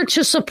order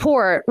to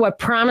support what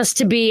promised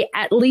to be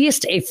at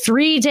least a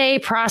 3-day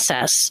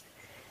process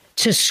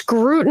to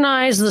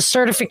scrutinize the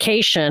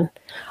certification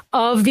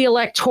of the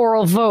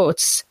electoral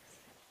votes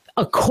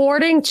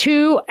according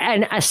to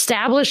an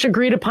established,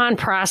 agreed upon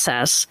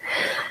process,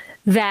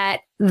 that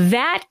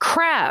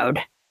crowd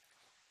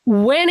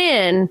went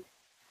in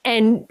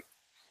and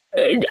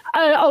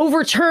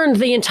overturned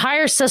the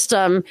entire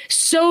system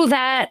so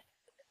that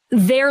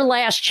their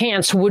last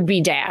chance would be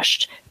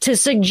dashed. To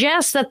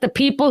suggest that the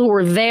people who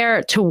were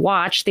there to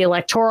watch the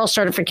electoral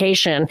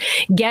certification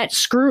get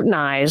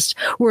scrutinized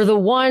were the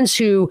ones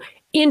who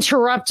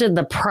interrupted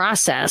the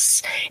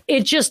process,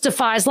 it just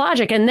defies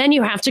logic. And then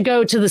you have to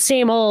go to the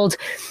same old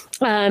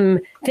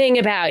thing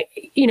about,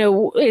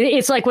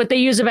 it's like what they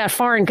use about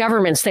foreign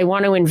governments. They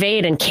want to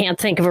invade and can't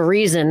think of a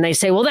reason. They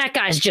say, well, that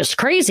guy's just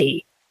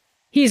crazy.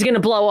 He's going to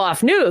blow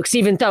off nukes,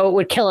 even though it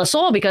would kill us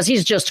all because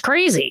he's just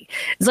crazy.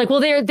 It's like, well,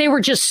 they were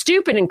just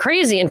stupid and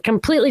crazy and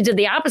completely did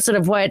the opposite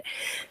of what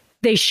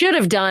they should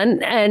have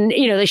done. And,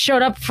 they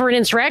showed up for an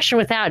insurrection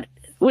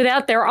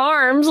without their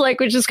arms,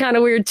 which is kind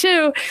of weird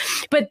too.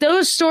 But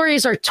those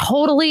stories are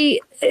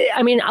totally,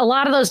 a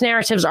lot of those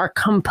narratives are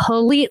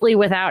completely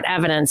without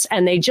evidence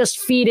and they just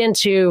feed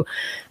into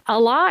a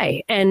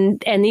lie.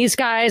 And these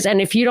guys,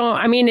 and if you don't,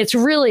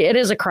 it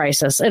is a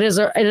crisis. It is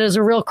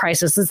a real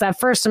crisis. It's that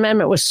First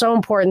Amendment was so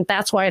important.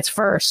 That's why it's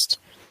first.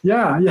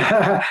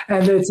 Yeah.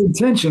 And it's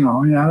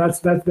intentional.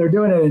 They're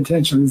doing it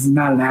intentionally. This is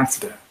not an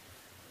accident.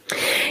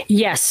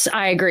 Yes,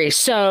 I agree.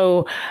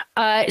 So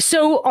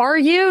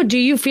do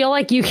you feel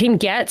like you can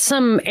get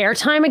some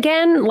airtime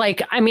again?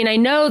 I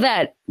know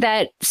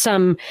that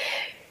some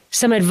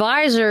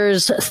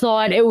advisors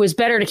thought it was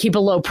better to keep a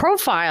low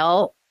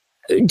profile.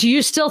 Do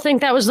you still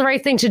think that was the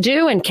right thing to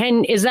do? And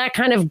is that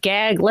kind of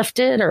gag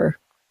lifted or?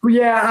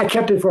 Yeah, I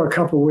kept it for a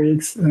couple of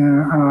weeks,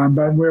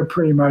 but we're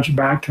pretty much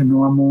back to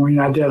normal.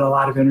 I did a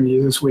lot of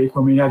interviews this week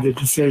when we had the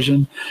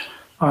decision.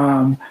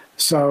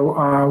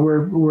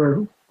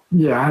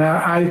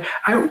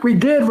 We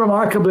did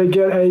remarkably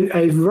get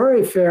a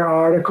very fair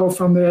article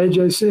from the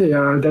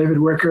AJC. David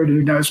Wickard,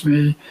 who knows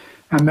me,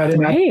 I met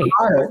him at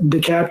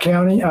DeKalb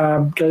County,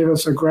 gave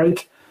us a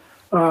great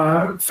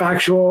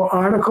factual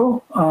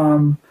article.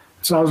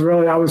 So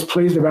I was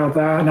pleased about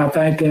that, and I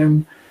thanked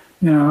him.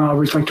 I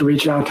always like to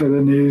reach out to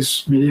the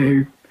news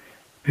media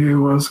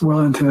who was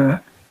willing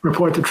to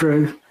report the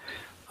truth.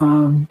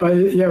 But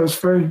it was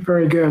very,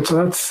 very good.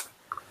 So that's.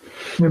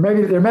 There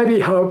may be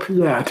hope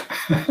yet.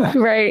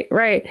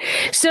 Right.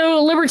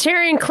 So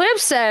Libertarian Clip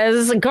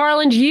says,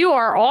 Garland, you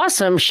are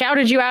awesome.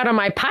 Shouted you out on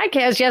my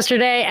podcast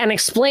yesterday and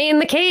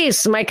explained the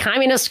case. My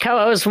communist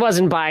co-host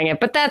wasn't buying it,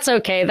 but that's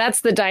okay.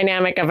 That's the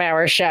dynamic of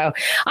our show.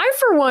 I,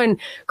 for one,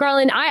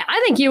 Garland,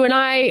 I think you and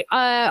I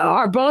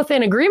are both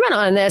in agreement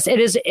on this.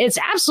 It's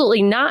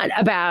absolutely not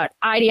about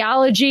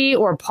ideology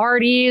or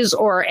parties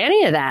or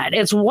any of that.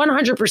 It's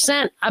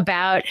 100%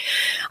 about,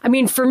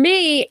 for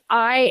me,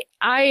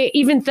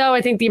 even though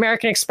I think the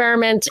American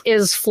experiment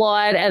is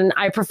flawed and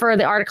I prefer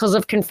the Articles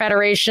of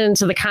Confederation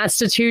to the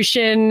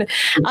Constitution,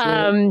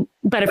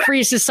 but a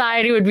free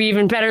society would be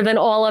even better than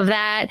all of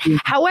that. Mm-hmm.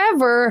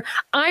 However,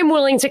 I'm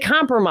willing to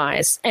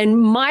compromise.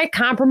 And my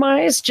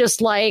compromise,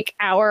 just like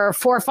our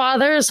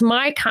forefathers,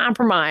 my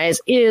compromise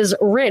is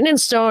written in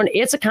stone.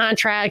 It's a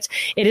contract.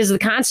 It is the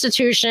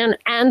Constitution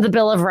and the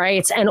Bill of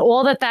Rights and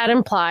all that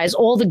implies,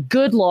 all the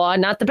good law,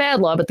 not the bad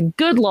law, but the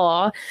good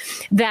law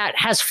that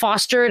has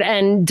fostered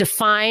and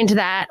defined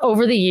that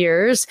over the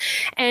years,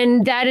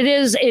 and that it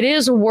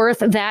is worth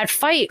that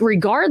fight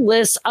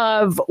regardless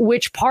of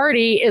which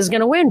party is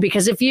going to win.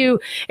 Because it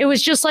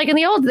was just like in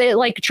the old days,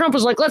 like Trump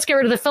was like, let's get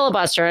rid of the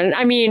filibuster. And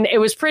it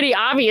was pretty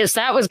obvious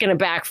that was going to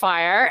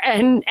backfire.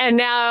 And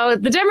now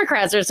the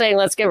Democrats are saying,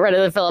 let's get rid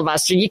of the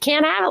filibuster. You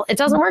can't have it. It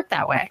doesn't work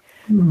that way.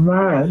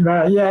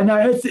 Right. Yeah, no,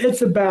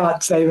 it's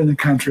about saving the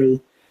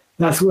country.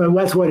 That's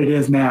what it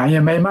is now.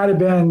 It might have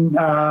been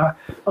a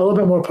little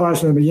bit more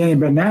partisan in the beginning,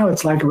 but now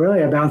it's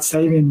really about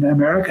saving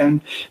America.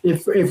 And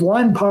if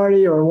one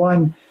party or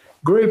one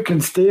group can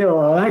steal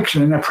an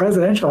election, a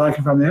presidential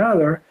election from the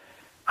other,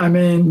 and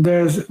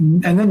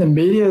then the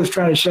media is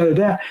trying to shut it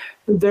down.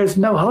 There's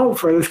no hope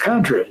for this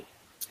country.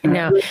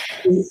 No.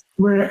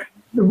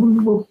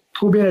 We'll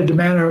be in a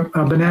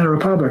banana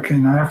republic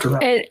after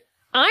that.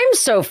 I'm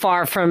so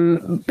far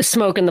from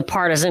smoking the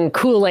partisan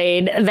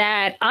Kool-Aid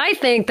that I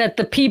think that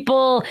the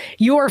people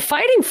you're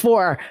fighting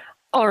for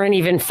aren't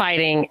even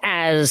fighting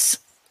as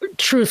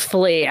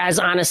truthfully, as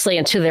honestly,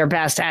 and to their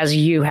best as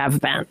you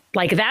have been.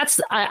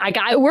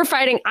 We're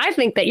fighting. I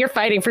think that you're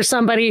fighting for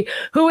somebody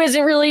who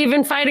isn't really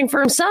even fighting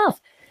for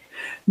himself.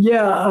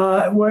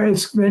 Yeah.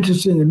 It's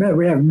interesting to admit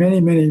we have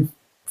many, many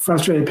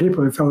frustrated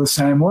people who feel the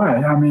same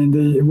way.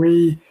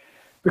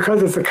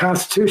 because it's a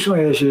constitutional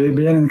issue,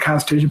 being in the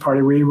Constitution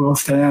Party, we will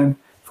stand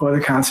for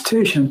the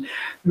Constitution.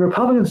 The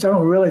Republicans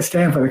don't really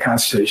stand for the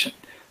Constitution,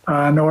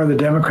 nor the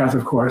Democrats,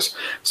 of course.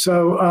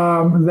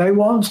 So they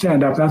won't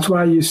stand up. That's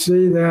why you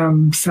see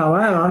them sell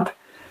out.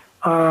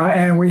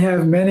 And we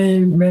have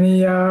many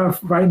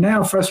right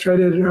now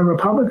frustrated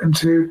Republicans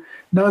who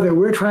know that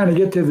we're trying to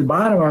get to the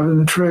bottom of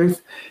the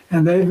truth,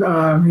 and they've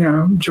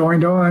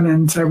joined on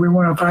and said we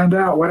want to find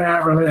out what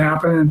really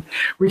happened, and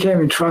we can't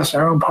even trust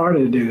our own party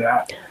to do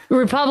that.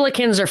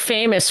 Republicans are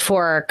famous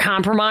for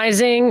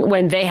compromising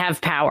when they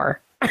have power.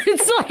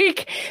 It's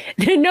like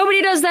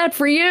nobody does that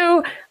for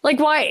you. Like,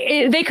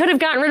 why? They could have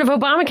gotten rid of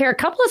Obamacare a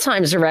couple of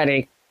times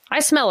already. I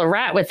smell a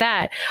rat with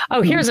that.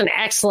 Oh, here's an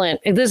excellent.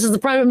 This is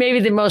maybe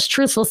the most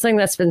truthful thing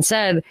that's been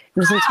said in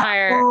this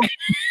entire.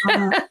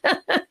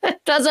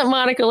 Doesn't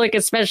Monica look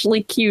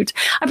especially cute?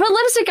 I put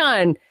lipstick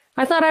on.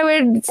 I thought I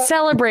would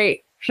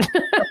celebrate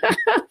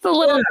the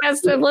little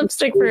festive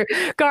lipstick for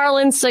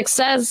Garland's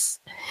success.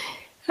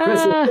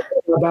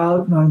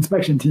 About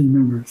inspection team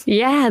members.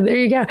 Yeah, there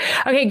you go.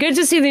 Okay, good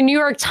to see the New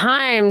York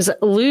Times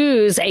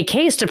lose a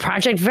case to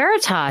Project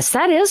Veritas.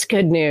 That is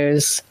good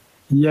news.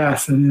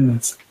 Yes, it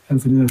is.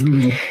 Yes, it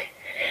is.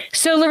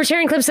 So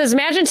Libertarian Clip says,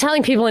 imagine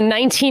telling people in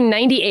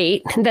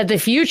 1998 that the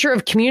future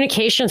of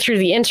communication through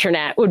the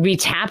internet would be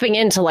tapping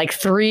into like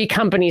 3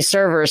 company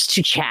servers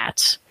to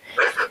chat.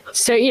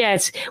 So,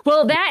 yes.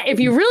 Well, that if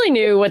you really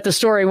knew what the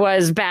story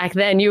was back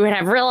then, you would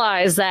have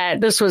realized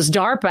that this was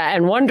DARPA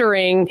and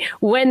wondering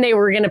when they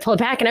were going to pull it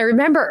back. And I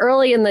remember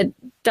early in the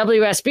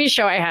WSB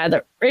show I had,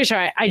 the radio show,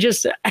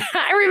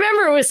 I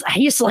remember I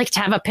used to like to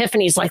have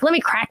epiphanies, like, let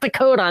me crack the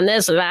code on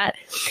this or that.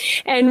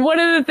 And one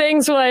of the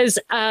things was,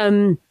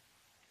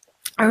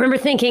 I remember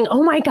thinking,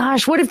 oh my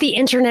gosh, what if the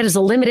internet is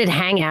a limited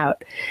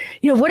hangout?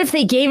 What if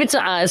they gave it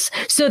to us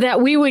so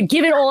that we would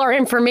give it all our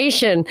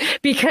information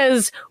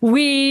because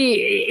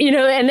we,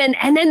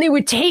 and then they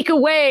would take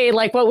away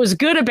like what was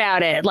good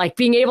about it, like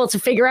being able to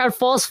figure out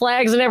false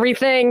flags and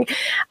everything.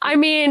 I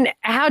mean,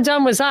 how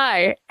dumb was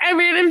I? I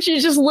mean, if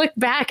you just look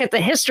back at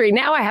the history,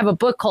 now I have a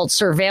book called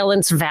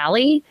Surveillance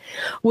Valley,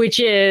 which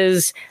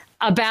is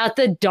about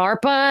the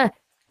DARPA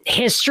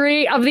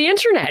history of the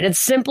internet. It's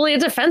simply a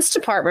Defense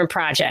Department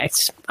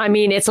project. I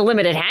mean, it's a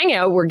limited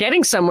hangout. We're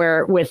getting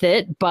somewhere with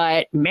it,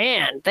 but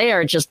man, they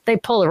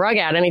pull the rug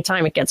out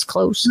anytime it gets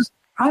close.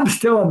 I'm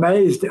still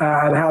amazed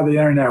at how the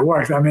internet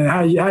works. I mean,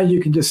 how you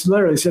can just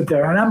literally sit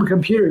there, and I'm a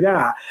computer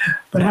guy,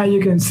 but how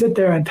you can sit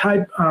there and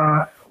type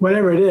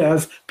whatever it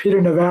is, Peter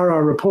Navarro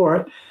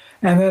report,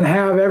 and then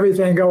have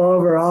everything go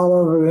all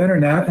over the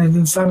internet, and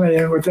then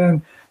suddenly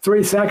within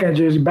 3 seconds,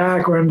 you're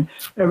back when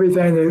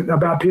everything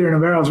about Peter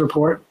Navarro's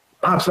report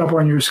pops up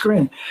on your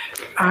screen.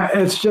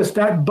 It's just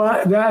that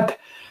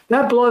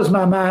blows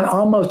my mind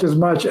almost as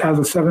much as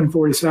a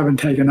 747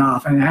 taking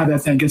off, and how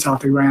that thing gets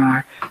off the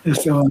ground is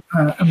still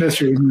a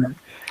mystery.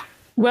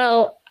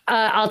 Well,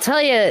 I'll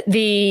tell you,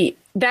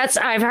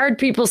 I've heard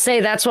people say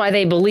that's why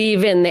they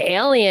believe in the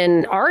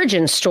alien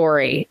origin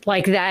story,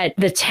 like that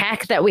the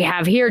tech that we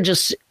have here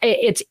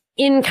it's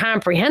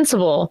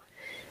incomprehensible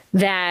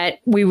that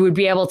we would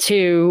be able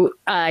to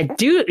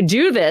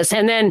do this.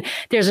 And then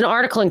there's an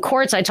article in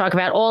Quartz I talk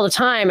about all the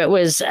time. It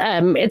was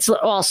it's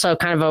also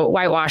kind of a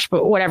whitewash,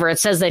 but whatever. It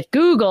says that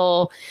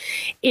Google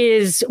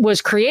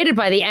was created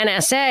by the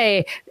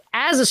NSA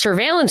as a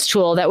surveillance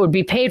tool that would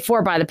be paid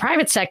for by the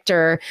private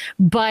sector,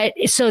 but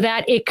so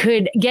that it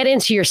could get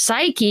into your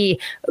psyche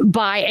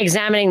by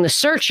examining the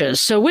searches.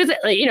 So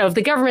if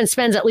the government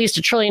spends at least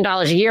 $1 trillion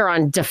a year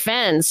on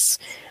defense,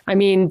 I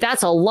mean,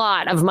 that's a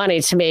lot of money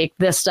to make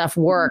this stuff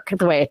work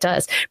the way it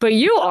does. But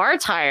you are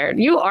tired.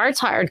 You are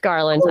tired,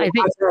 Garland. I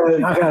think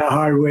I've had a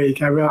hard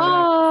week. I really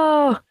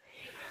have.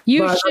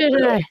 You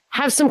should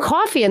have some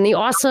coffee in the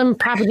awesome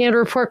Propaganda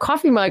Report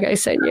coffee mug I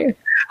sent you.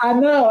 I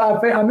know.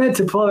 I meant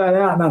to pull that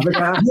out, and I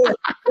forgot.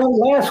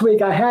 Last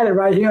week I had it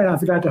right here, and I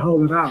forgot to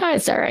hold it out. Oh,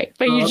 it's all right.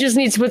 But you just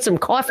need to put some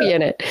coffee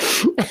in it.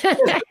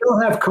 I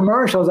don't have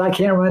commercials. I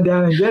can't run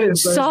down and get it.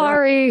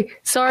 Sorry.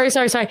 So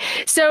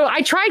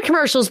I tried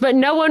commercials, but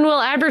no one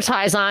will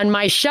advertise on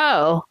my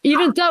show,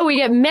 even though we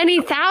get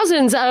many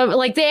thousands of,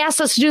 like, they asked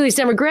us to do these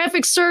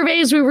demographic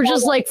surveys. We were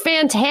just like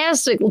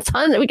fantastic.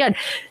 Tons. We got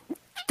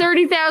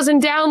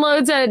 30,000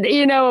 downloads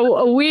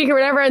a week or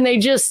whatever, and they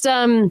just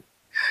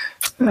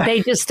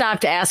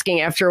stopped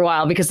asking after a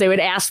while because they would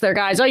ask their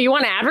guys, oh, you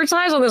want to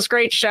advertise on this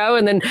great show?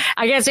 And then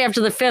I guess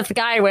after the 5th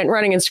guy went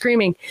running and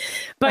screaming.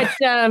 But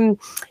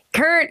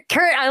Kurt,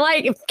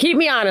 keep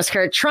me honest,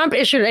 Kurt. Trump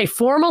issued a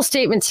formal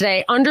statement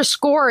today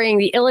underscoring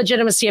the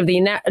illegitimacy of the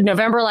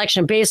November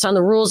election based on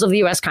the rules of the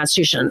U.S.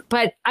 Constitution.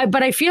 But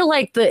I feel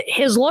like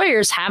his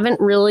lawyers haven't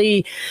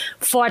really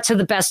fought to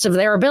the best of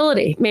their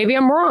ability. Maybe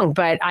I'm wrong,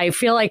 but I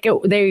feel like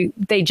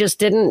they just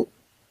didn't.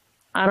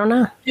 I don't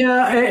know.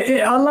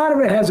 Yeah, a lot of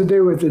it has to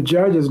do with the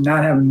judges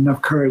not having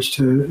enough courage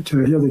to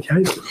hear the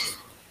cases.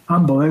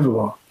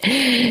 Unbelievable.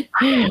 That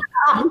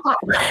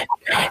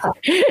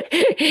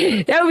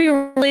would be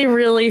really,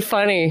 really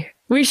funny.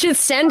 We should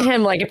send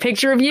him like a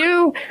picture of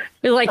you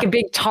with like a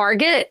big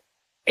target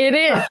in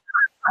it.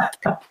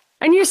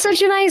 And you're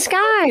such a nice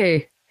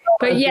guy.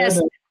 But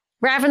yes,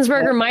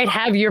 Raffensperger might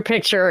have your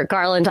picture,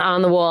 Garland,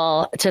 on the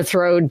wall to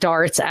throw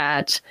darts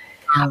at.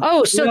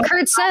 Kurt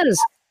says,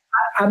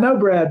 I know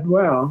Brad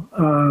well.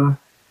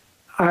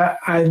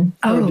 I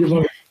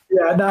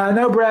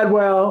know Brad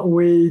well.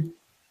 We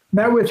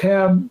met with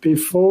him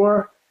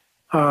before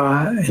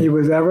he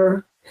was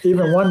ever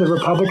even won the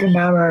Republican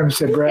nomination. I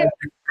said, Brad,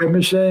 good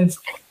machines,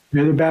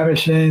 really bad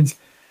machines.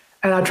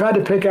 And I tried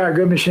to pick out a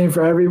good machine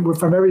from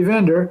every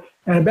vendor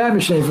and a bad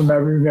machine from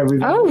every vendor.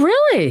 Oh,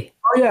 really?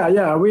 Oh, yeah.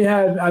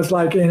 I was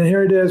like, and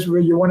here it is, where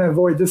you want to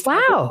avoid this.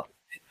 Wow.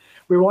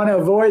 We want to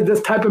avoid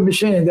this type of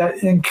machine that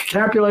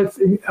encapsulates,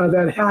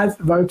 that has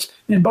votes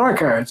in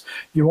barcodes.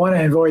 You want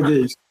to avoid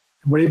these.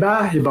 What did he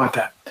buy? He bought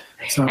that.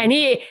 So, and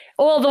he,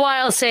 all the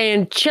while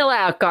saying, chill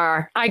out,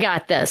 Gar. I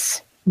got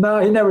this. No,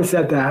 he never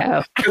said that.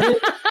 Oh.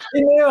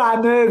 he knew I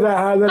knew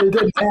that he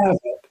didn't have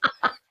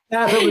it.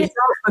 Now, if it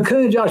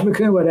was Josh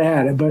McCoon would have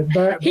had it, but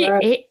Brad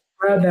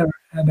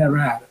never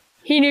had it.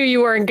 He knew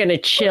you weren't going to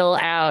chill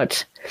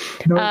out.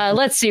 No.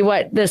 Let's see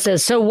what this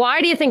is. So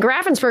why do you think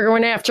Raffensperger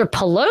went after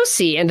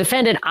Pelosi and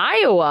defended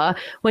Iowa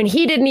when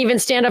he didn't even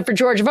stand up for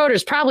Georgia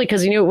voters? Probably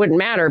because he knew it wouldn't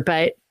matter,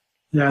 but...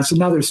 Yeah, it's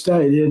another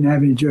state. He didn't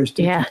have any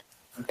jurisdiction.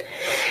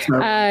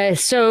 Yeah.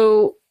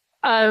 So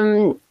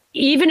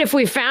even if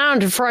we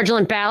found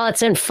fraudulent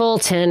ballots in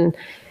Fulton,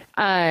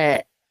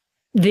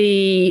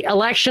 the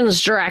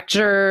elections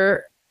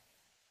director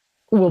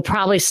will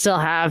probably still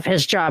have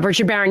his job.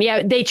 Richard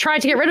Barron, they tried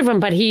to get rid of him,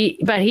 but he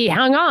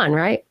hung on,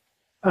 right?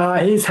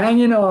 He's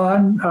hanging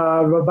on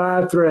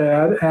by a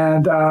thread,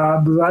 and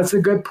that's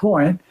a good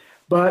point.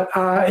 But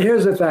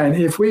here's the thing: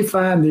 if we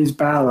find these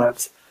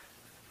ballots,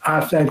 I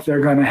think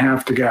they're going to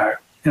have to go.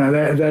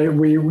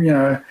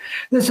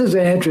 This is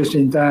an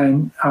interesting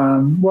thing.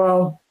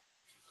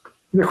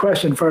 The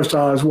question first of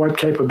all is what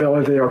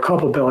capability or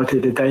culpability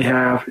did they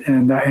have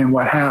in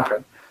what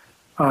happened?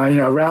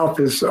 Ralph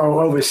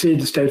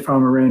oversees the State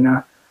Farm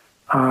Arena,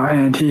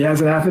 and he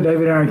has an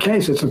affidavit in our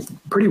case. It's a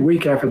pretty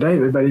weak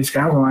affidavit, but he's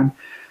got one.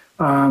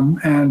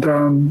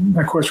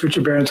 Of course,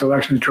 Richard Barron's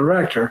elections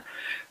director.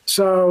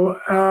 So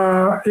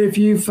if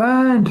you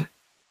find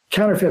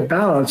counterfeit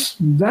ballots,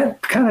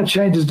 that kind of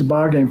changes the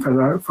ballgame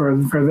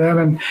for them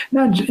and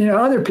not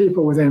other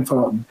people within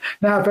Fulton.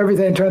 Now, if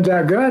everything turns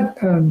out good,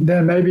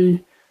 then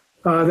maybe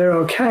they're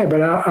okay.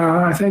 But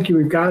I think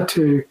we've got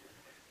to.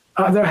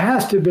 There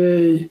has to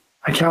be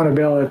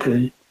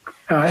accountability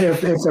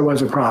if there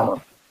was a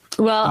problem.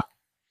 Well,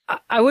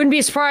 I wouldn't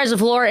be surprised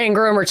if Laura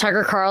Ingraham or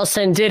Tucker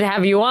Carlson did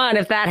have you on.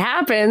 If that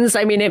happens,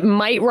 I mean, it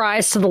might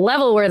rise to the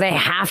level where they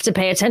have to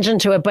pay attention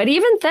to it. But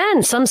even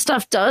then, some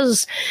stuff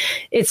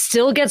it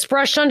still gets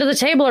brushed under the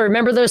table. I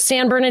remember those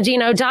San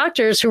Bernardino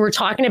doctors who were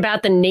talking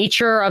about the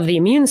nature of the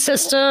immune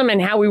system and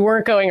how we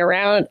weren't going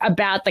around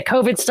about the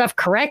COVID stuff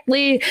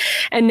correctly.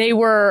 And they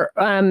were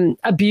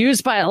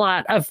abused by a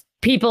lot of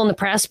people in the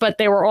press, but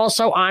they were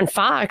also on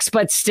Fox.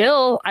 But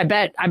still, I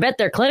bet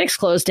their clinics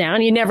closed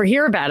down. You never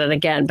hear about it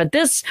again. But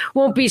this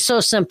won't be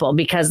so simple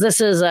because this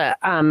is a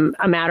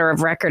matter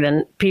of record,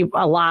 and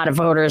a lot of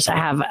voters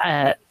have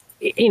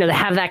they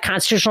have that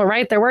constitutional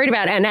right they're worried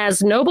about. And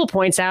as Noble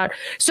points out,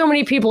 so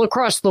many people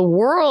across the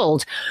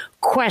world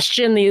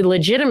question the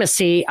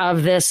legitimacy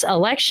of this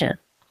election.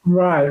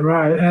 Right.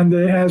 And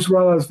as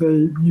well as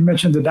you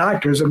mentioned the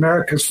doctors,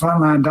 America's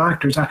frontline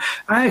doctors. I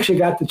actually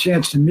got the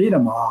chance to meet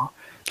them all.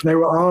 They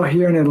were all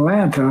here in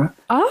Atlanta.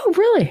 Oh,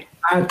 really?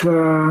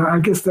 I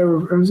guess it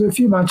was a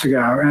few months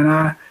ago, and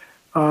I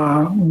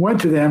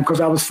went to them because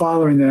I was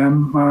following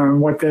them,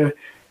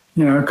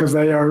 because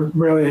they are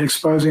really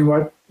exposing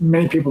what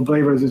many people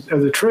believe is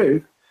the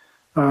truth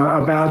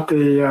about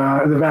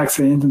the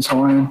vaccines and so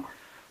on.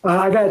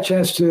 I got a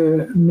chance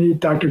to meet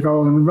Dr.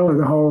 Gold and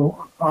really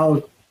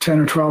all 10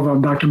 or 12 of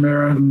them, Dr.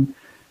 Merritt, and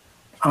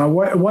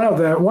one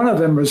of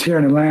them was here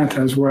in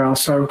Atlanta as well.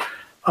 So.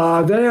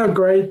 They are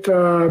great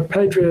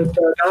patriot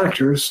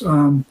doctors,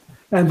 and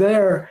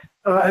they're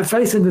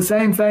facing the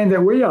same thing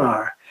that we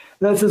are.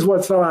 This is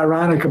what's so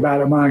ironic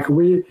about it, Monica.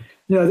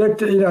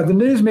 The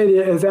news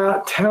media is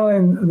out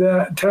telling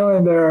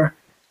their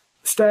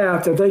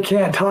staff that they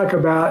can't talk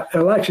about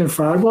election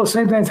fraud. Well, the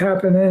same thing's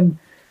happening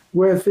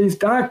with these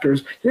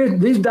doctors.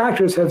 These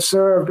doctors have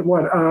served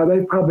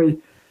they've probably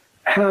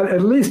held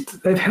at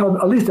least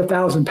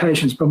 1,000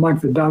 patients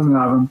amongst a dozen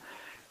of them.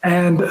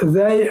 And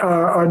they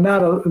are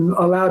not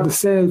allowed to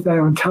say anything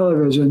on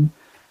television,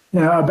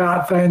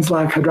 about things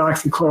like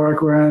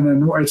hydroxychloroquine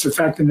and its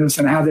effectiveness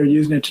and how they're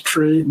using it to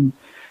treat and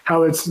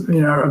how it's,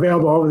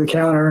 available over the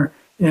counter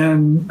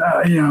in,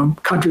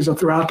 countries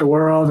throughout the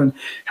world and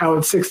how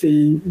it's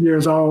 60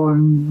 years old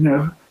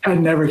and,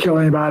 hadn't ever killed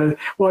anybody.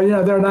 Well,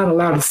 they're not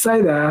allowed to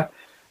say that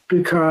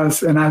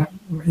because,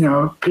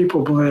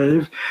 people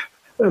believe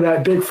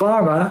that Big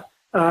Pharma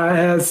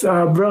has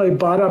really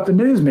bought up the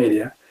news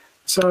media.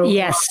 So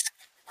yes.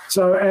 That's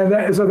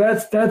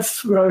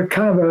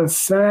kind of a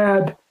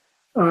sad,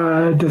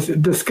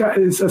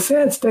 it's a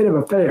sad state of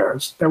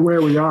affairs that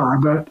where we are,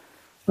 but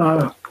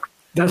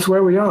that's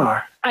where we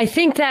are. I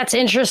think that's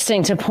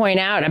interesting to point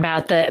out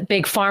about the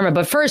big pharma.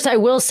 But first, I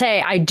will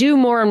say I do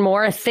more and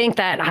more think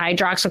that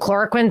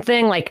hydroxychloroquine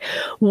thing, like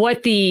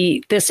what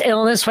this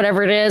illness,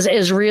 whatever it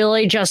is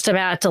really just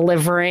about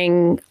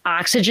delivering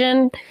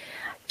oxygen.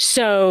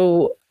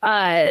 So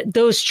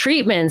those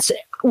treatments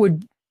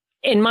would,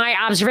 in my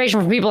observation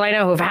from people I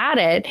know who've had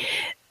it,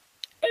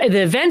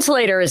 the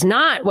ventilator is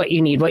not what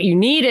you need. What you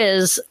need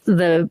is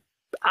the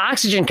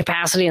oxygen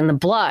capacity in the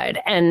blood.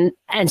 And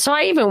so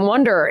I even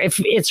wonder if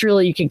it's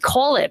really, you could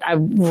call it a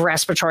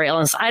respiratory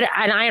illness.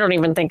 I don't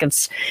even think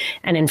it's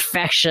an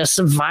infectious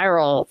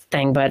viral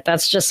thing, but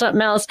that's just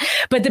something else.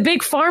 But the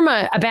big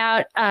pharma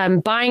about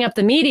buying up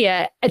the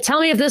media, tell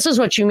me if this is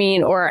what you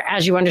mean, or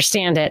as you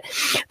understand it,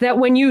 that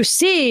when you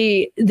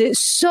see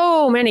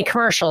so many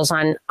commercials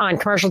on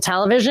commercial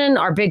television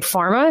are big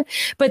pharma,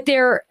 but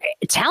they're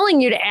telling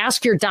you to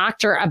ask your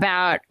doctor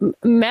about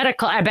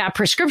about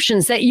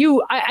prescriptions that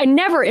I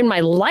never in my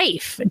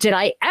life did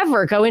I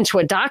ever go into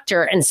a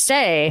doctor and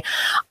say,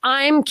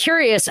 I'm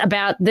curious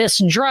about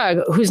this drug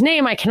whose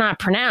name I cannot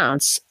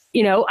pronounce.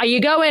 You know, you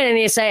go in and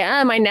you say,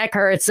 my neck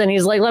hurts. And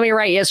he's like, let me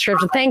write you a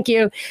script. Thank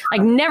you.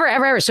 Like never,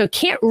 ever, ever. So it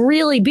can't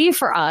really be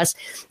for us.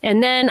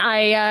 And then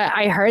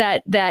I heard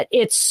that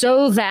it's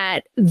so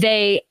that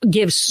they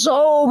give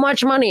so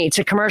much money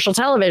to commercial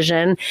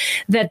television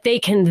that they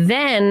can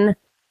then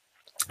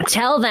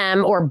tell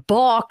them or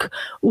balk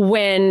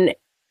when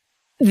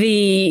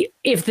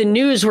if the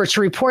news were to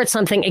report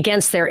something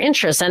against their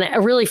interests. And a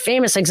really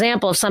famous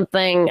example of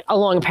something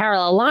along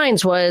parallel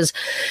lines was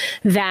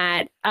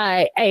that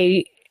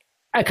a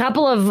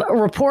couple of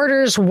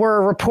reporters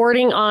were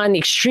reporting on the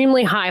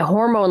extremely high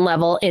hormone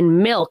level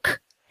in milk.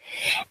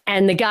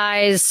 And the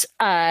guys,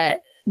 the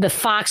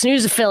Fox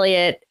News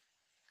affiliate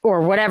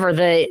or whatever,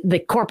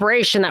 the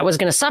corporation that was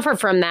going to suffer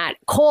from that,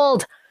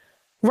 called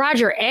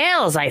Roger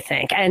Ailes, I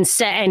think,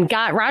 and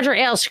got Roger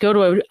Ailes to go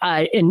to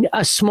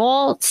a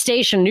small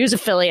station news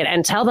affiliate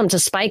and tell them to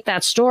spike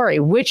that story,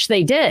 which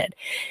they did,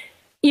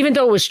 even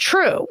though it was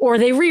true, or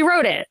they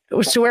rewrote it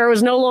to where it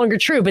was no longer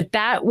true. But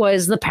that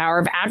was the power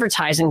of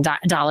advertising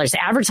dollars.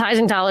 The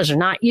advertising dollars are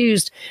not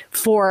used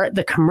for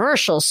the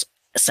commercials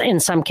in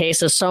some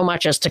cases so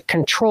much as to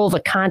control the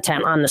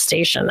content on the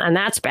station. And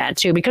that's bad,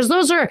 too, because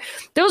those are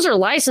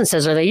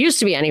licenses, or they used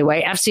to be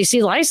anyway,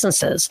 FCC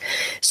licenses.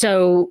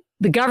 So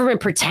the government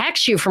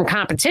protects you from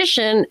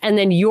competition, and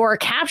then you're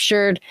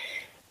captured.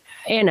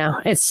 You know,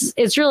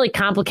 it's really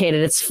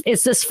complicated.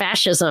 It's this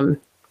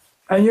fascism.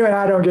 And you and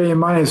I don't get any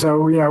money,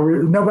 so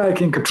nobody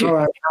can control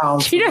our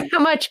mouths. Do you know how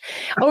much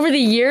over the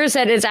years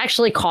that it's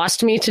actually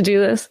cost me to do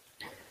this?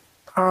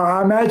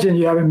 I imagine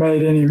you haven't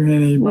made any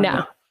money.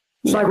 No.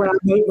 It's like when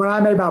I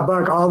made my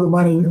buck, all the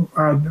money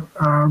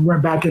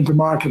went back into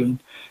marketing.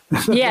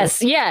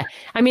 Yes, yeah.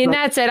 I mean,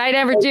 that's it. I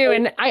never do,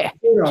 and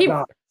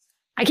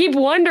I keep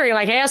wondering,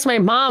 like I asked my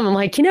mom, I'm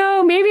like,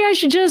 maybe I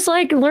should just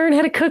like learn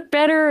how to cook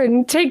better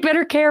and take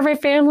better care of my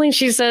family. And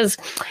she says,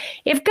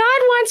 if God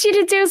wants you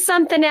to do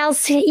something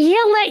else,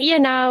 he'll let you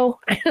know.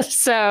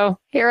 So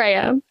here I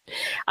am.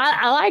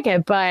 I like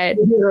it, but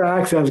your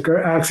accent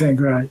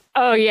great.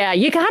 Oh yeah,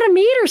 you got to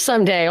meet her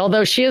someday.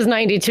 Although she is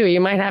 92, you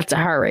might have to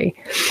hurry.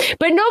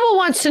 But Noble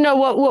wants to know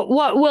what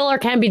will or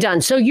can be done.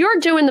 So you're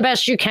doing the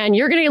best you can.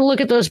 You're going to look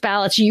at those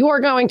ballots. You're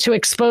going to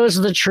expose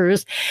the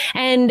truth,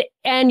 and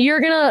you're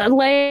going to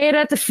lay it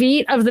at the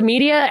feet of the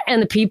media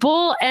and the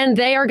people, and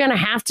they are going to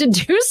have to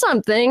do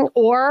something,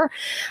 or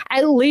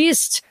at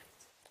least.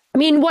 I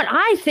mean, what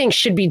I think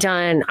should be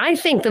done, I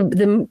think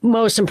the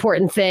most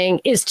important thing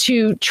is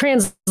to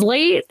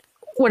translate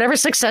whatever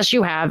success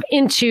you have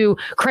into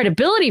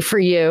credibility for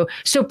you,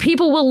 so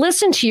people will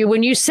listen to you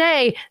when you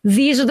say,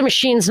 these are the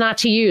machines not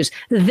to use.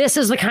 This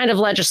is the kind of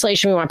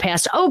legislation we want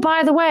passed. Oh,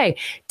 by the way,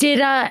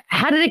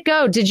 how did it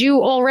go? Did you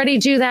already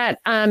do that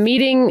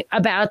meeting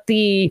about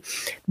the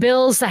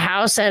bills, the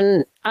House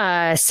and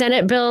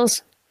Senate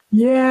bills?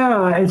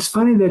 Yeah, it's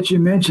funny that you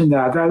mentioned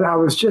that.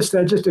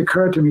 That just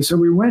occurred to me. So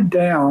we went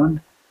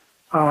down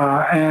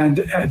and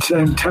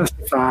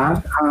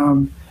testified.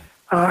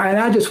 And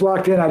I just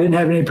walked in. I didn't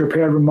have any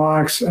prepared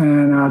remarks,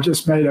 and I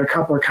just made a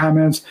couple of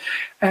comments.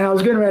 And I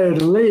was getting ready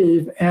to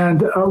leave,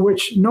 and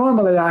which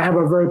normally I have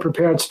a very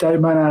prepared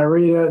statement, and I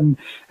read it,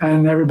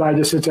 and everybody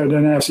just sits there and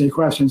doesn't ask any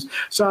questions.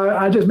 So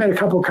I just made a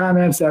couple of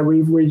comments that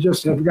we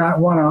just have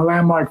won a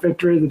landmark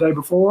victory the day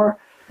before.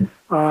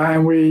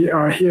 And we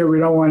are here. We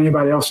don't want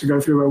anybody else to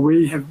go through what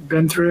we have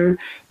been through.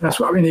 That's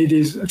why we need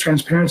these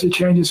transparency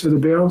changes for the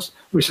bills,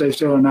 which they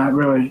still are not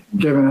really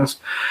giving us.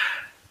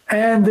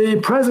 And the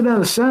president of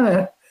the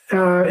Senate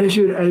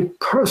issued a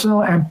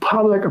personal and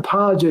public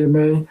apology to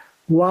me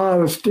while I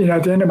was at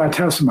the end of my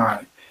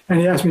testimony. And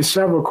he asked me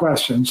several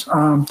questions.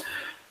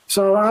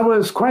 So I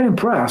was quite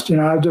impressed.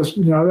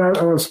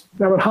 That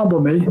would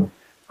humble me.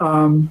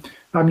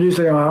 I'm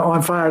usually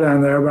on fire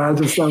down there, but I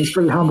was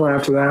pretty humble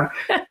after that.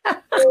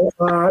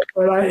 But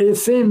it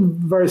seemed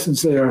very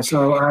sincere.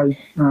 So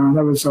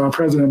that was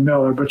President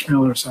Butch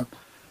Miller.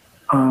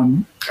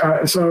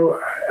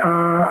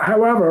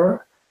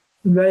 However,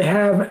 they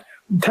have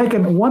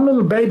taken one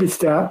little baby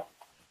step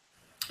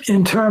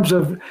in terms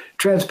of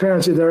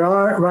transparency, they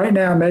are right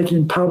now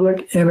making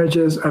public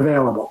images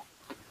available.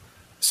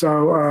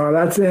 So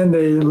that's in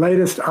the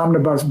latest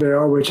omnibus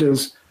bill, which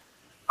is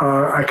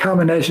a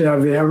combination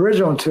of the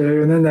original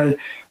two, and then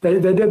they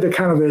did the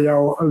kind of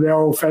the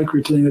old fake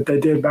routine that they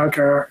did back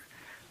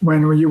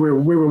when we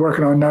were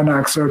working on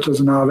no-knock searches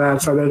and all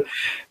that. So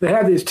they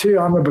have these two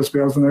omnibus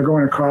bills, and they're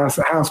going across.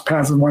 The House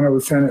passes one over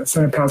the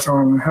Senate passes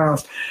one over the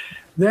House.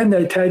 Then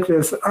they take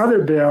this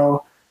other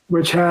bill,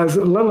 which has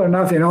little or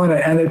nothing on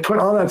it, and they put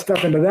all that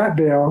stuff into that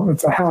bill.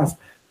 It's a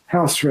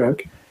House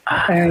trick,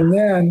 and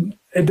then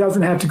it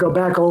doesn't have to go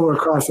back over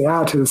across the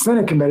aisle to the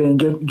Senate committee and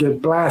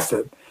get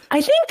blasted.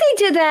 I think they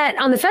did that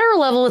on the federal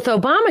level with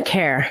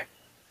Obamacare.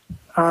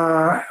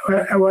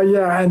 Well,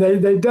 yeah, and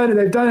they've done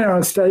it on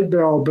a state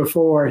bill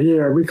before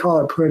here. We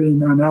call it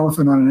putting an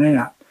elephant on an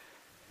ant.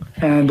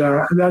 And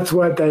that's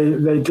what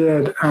they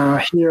did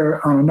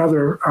here on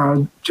another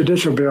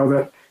judicial bill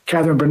that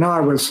Catherine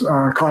Bernard was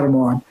caught him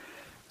on.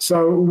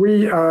 So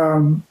we,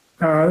 and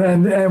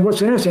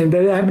what's interesting,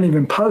 they haven't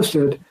even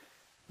posted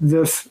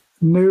this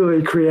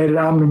newly created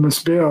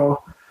omnibus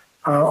bill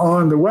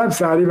on the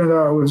website, even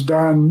though it was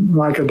done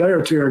like a day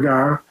or two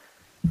ago.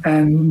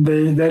 And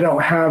they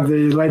don't have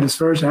the latest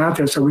version out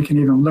there, so we can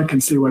even look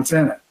and see what's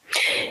in it.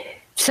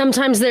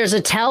 Sometimes there's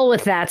a tell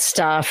with that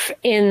stuff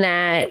in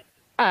that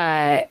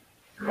the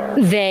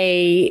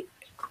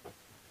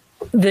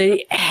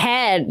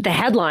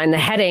headline, the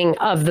heading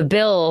of the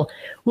bill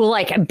will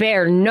like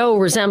bear no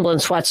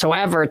resemblance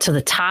whatsoever to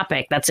the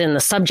topic that's in the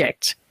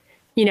subject.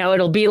 You know,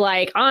 it'll be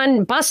like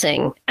on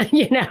busing,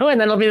 you know, and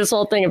then it'll be this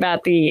whole thing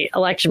about the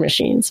election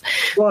machines.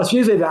 Well, it's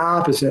usually the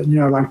opposite, you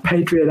know, like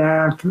Patriot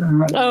Act.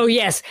 Oh,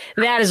 yes,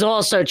 that is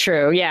also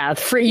true. Yeah.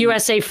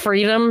 USA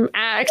Freedom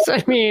Act.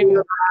 I mean,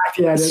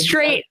 yeah,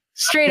 straight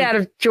out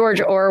of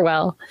George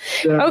Orwell.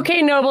 Yeah.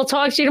 Okay, Noble,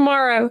 talk to you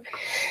tomorrow.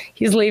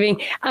 He's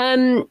leaving.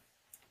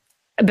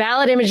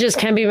 Ballot images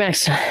can be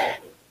mixed.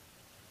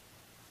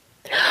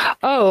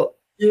 Oh,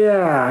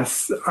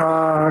 yes.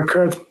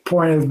 Kurt's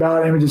point is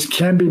ballot images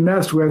can be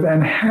messed with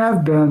and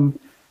have been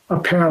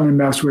apparently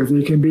messed with.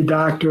 You can be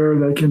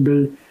doctored, they can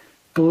be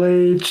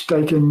bleached,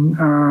 they can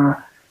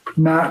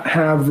not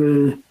have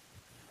the,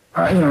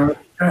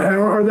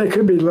 or they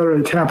could be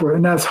literally tampered with.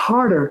 And that's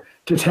harder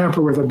to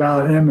tamper with a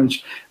ballot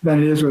image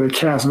than it is with a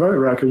cast vote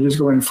record. You just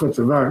go in and flip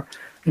the vote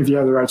if you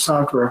have the right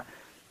software.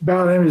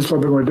 Ballot image is a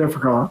little bit more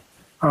difficult,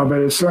 but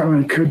it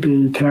certainly could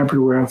be tampered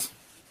with.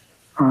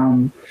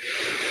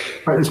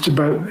 But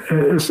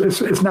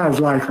it's not as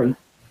likely.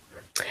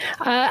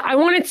 I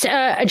wanted to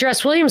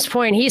address William's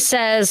point. He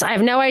says, I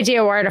have no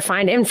idea where to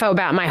find info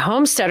about my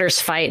homesteaders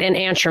fight in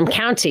Antrim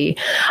County.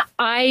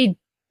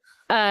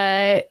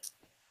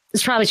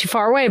 It's probably too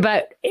far away,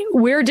 but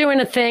we're doing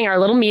a thing, our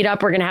little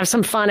meetup. We're going to have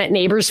some fun at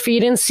Neighbors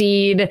Feed and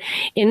Seed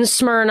in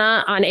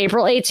Smyrna on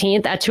April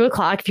 18th at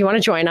 2:00 if you want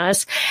to join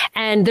us.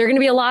 And there are going to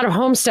be a lot of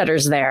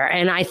homesteaders there.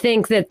 And I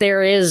think that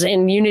there is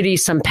in unity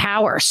some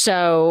power.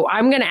 So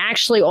I'm going to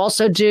actually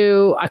also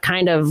do a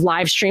kind of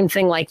live stream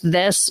thing like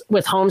this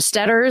with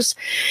homesteaders,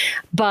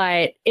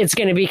 but it's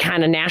going to be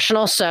kind of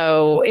national.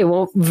 So it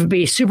won't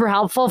be super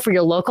helpful for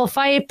your local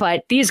fight.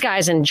 But these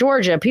guys in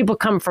Georgia, people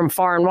come from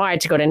far and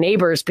wide to go to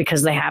Neighbors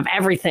because they have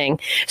everything.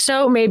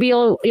 So maybe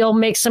you'll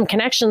make some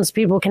connections.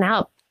 People can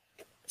help.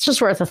 It's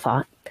just worth a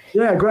thought.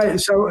 Yeah, great.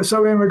 So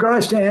in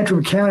regards to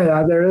Antrim County,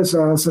 there is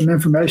some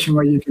information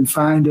where you can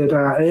find it.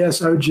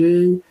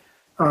 ASOG,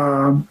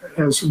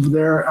 as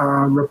their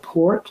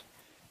report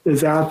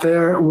is out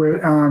there.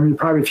 You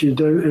probably if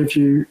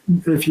you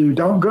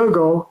don't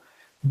Google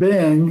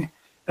Bing,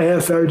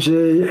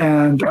 ASOG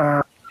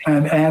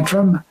and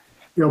Antrim,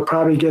 you'll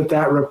probably get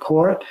that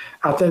report.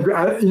 I think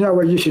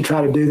you should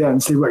try to do that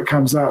and see what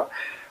comes up.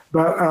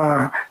 But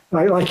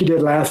like you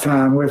did last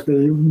time with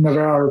the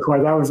Navarro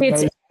report, that was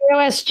amazing. It's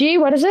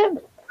AOSG. What is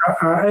it?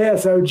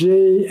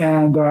 ASOG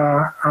and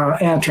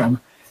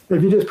Antrim.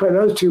 If you just put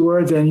those two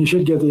words in, you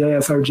should get the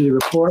ASOG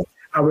report.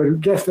 I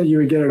would guess that you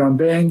would get it on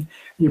Bing.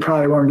 You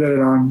probably won't get it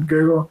on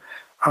Google.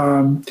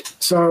 The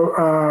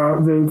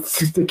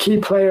key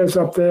players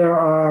up there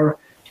are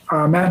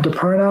Matt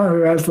DePerna,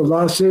 who has the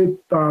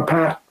lawsuit,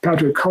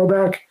 Patrick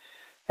Kolbeck,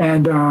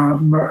 and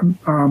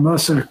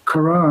Melissa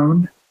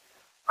Carone.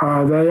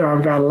 They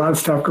have got a lot of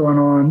stuff going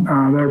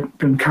on. They've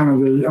been kind of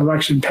the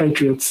election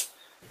patriots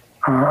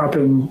up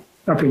in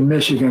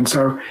Michigan.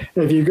 So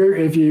if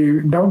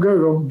you don't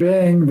Google,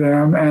 Bing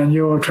them, and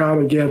you'll try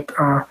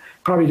to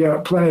probably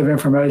get plenty of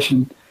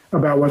information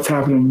about what's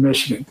happening in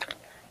Michigan.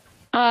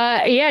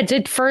 It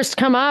did first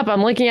come up.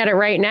 I'm looking at it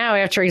right now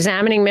after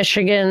examining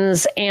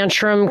Michigan's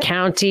Antrim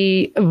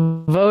County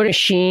vote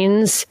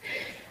machines.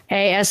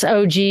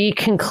 ASOG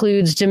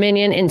concludes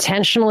Dominion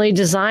intentionally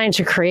designed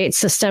to create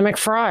systemic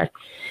fraud.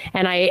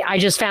 And I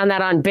just found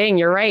that on Bing.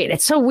 You're right.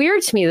 It's so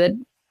weird to me that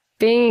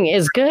Bing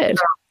is good.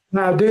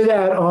 Now do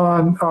that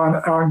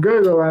on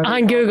Google.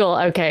 On Google,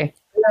 okay.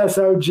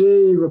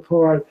 ASOG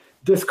report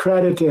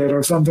discredited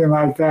or something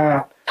like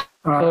that.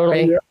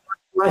 Totally.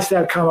 Watch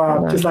that come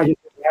up just like it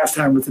did last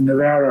time with the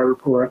Navarro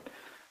report.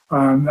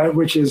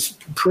 which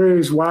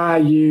proves why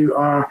you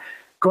are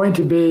going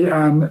to be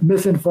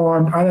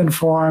misinformed,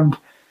 uninformed,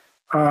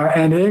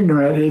 and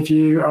ignorant if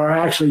you are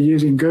actually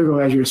using Google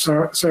as your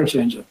search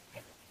engine.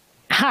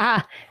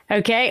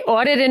 Okay.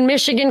 Audit in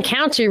Michigan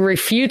County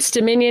refutes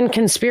Dominion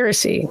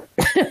conspiracy.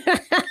 See,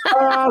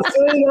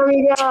 there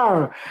we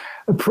go.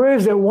 It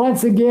proves that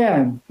once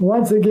again,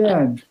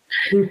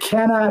 you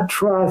cannot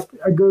trust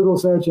a Google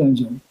search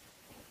engine.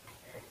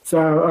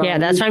 So yeah,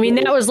 that's. I mean,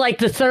 that was like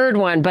the third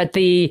one, but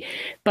the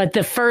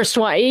first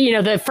one,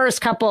 the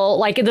first couple,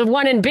 like the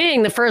one in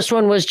Bing, the first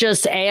one was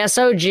just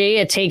ASOG.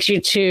 It takes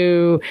you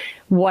to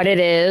what it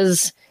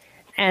is,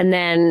 and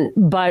then,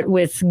 but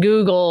with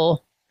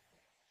Google,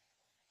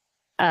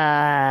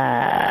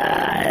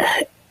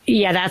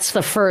 yeah, that's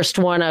the first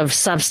one of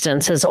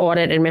substance. Is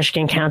audit in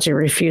Michigan County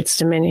refutes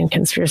Dominion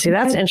conspiracy.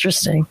 That's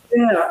interesting.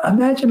 Yeah,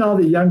 imagine all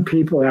the young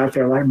people out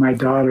there, like my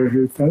daughter,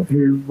 who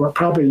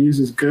probably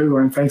uses Google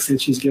and thinks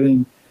that she's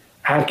getting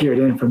accurate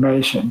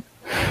information.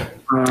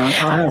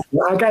 I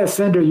got to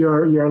send her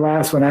your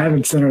last one. I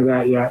haven't sent her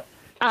that yet.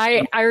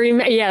 I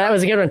remember. Yeah, that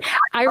was a good one.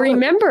 I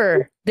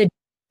remember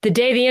the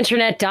day the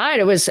internet died.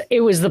 It was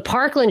the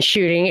Parkland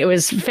shooting. It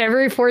was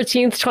February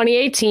 14th,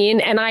 2018.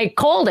 And I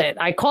called it.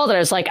 I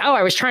was like,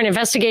 I was trying to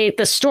investigate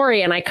the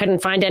story and I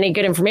couldn't find any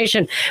good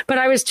information, but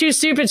I was too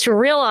stupid to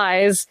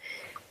realize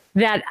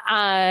that,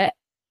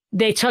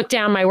 they took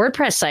down my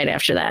WordPress site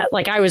after that.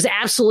 Like, I was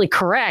absolutely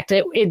correct.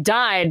 It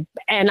died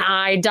and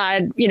I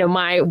died,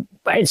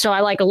 so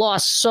I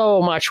lost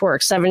so much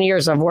work, 7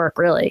 years of work,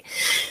 really.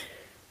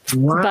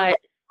 Wow. But,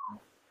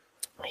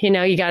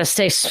 you got to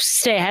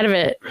stay ahead of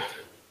it.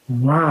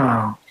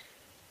 Wow.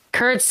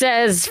 Kurt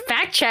says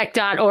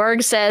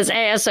factcheck.org says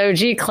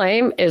ASOG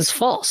claim is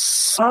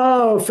false.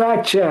 Oh,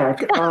 fact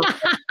check.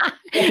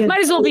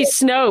 Might as well be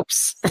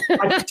Snopes.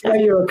 I can tell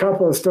you a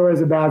couple of stories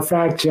about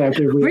fact check.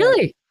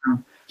 Really?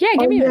 Yeah,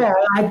 give me one.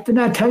 I did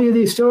not tell you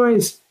these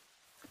stories.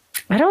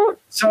 I don't.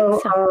 So,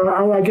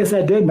 I guess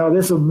I did know.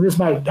 This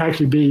might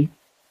actually be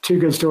two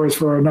good stories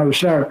for another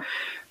show.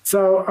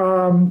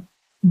 So,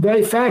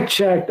 they fact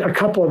checked a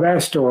couple of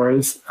our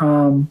stories.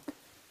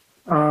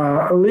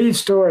 Lead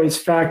stories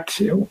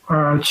fact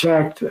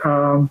checked.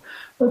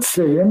 Let's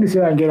see. Let me see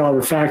if I can get all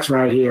the facts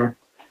right here.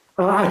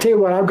 I'll tell you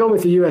what. I'll go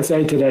with the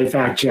USA Today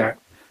fact check.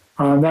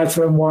 That's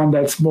the one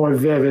that's more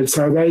vivid.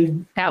 So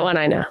that one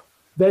I know.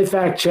 They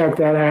fact checked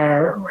that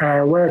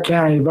our Ware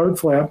County vote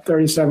flip,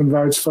 37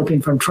 votes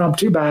flipping from Trump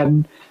to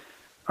Biden,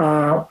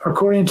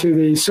 according to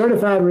the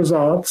certified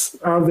results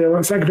of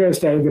the Secretary of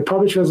State, the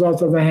published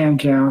results of the hand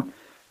count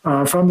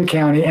from the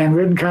county, and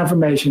written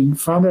confirmation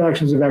from the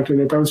elections director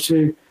that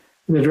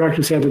the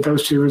director said that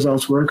those two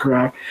results were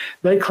correct.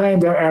 They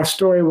claimed that our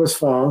story was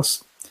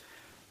false.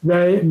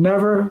 They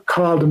never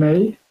called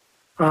me.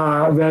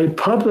 They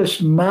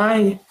published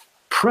my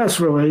press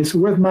release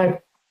with my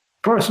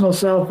personal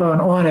cell phone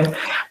on it,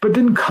 but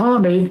didn't call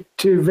me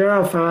to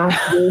verify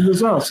the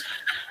results.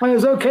 It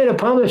was okay to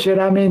publish it.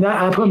 I mean,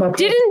 I put my...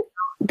 Didn't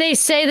they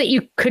say that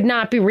you could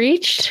not be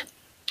reached?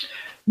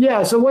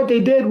 Yeah, so what they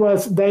did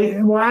was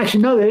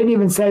actually, no, they didn't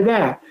even say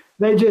that.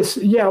 They just,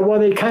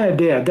 they kind of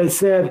did. They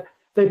said,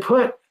 they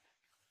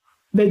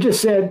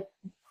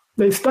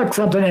stuck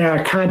something in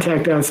our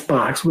contact us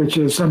box, which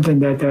is something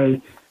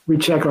that we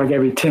check like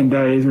every 10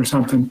 days or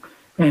something,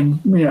 and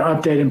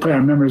update and put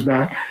our numbers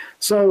back.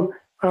 So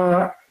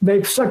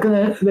they stuck a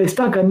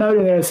note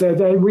in there that said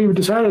we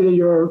decided that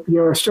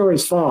your story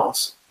is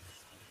false.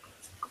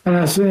 And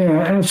I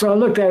said, and so I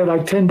looked at it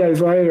like 10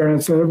 days later and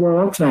I said,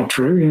 well, that's not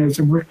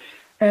true.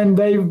 And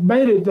they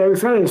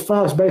decided it's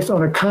false based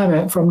on a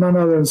comment from none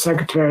other than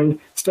Secretary of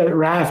State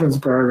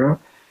Raffensperger,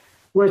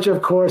 which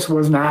of course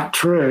was not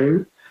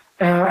true.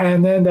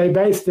 And then they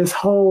based this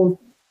whole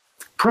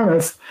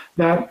premise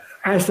that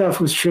our stuff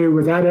was true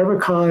without ever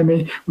calling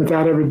me,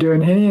 without ever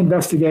doing any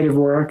investigative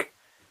work.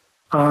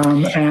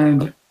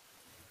 And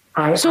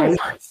I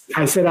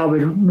said I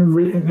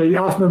would. They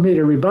offered me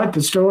to rebut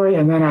the story,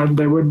 and then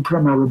they wouldn't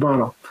print my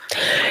rebuttal.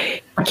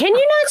 Can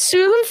you not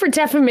sue them for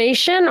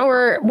defamation,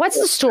 or what's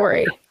the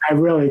story? I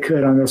really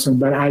could on this one,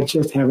 but I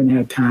just haven't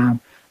had time.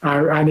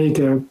 I need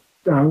to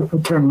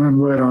turn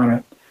wood on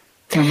it.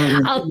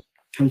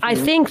 I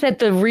think that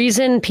the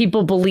reason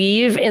people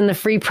believe in the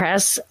free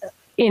press,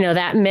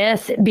 that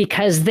myth,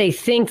 because they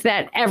think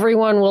that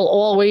everyone will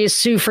always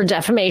sue for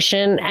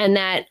defamation and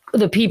that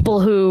the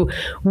people who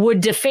would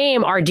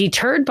defame are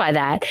deterred by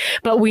that.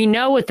 But we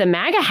know with the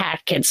MAGA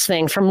hat kids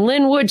thing, from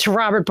Lynn Wood to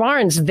Robert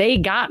Barnes, they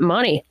got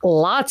money,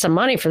 lots of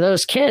money for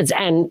those kids,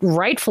 and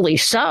rightfully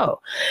so.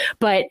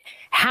 But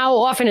how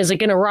often is it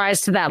going to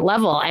rise to that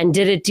level? And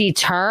did it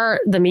deter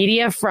the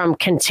media from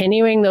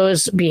continuing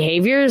those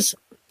behaviors?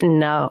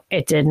 No,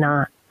 it did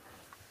not.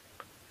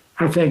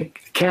 I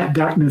think Kat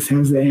Duckness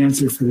has the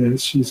answer for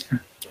this.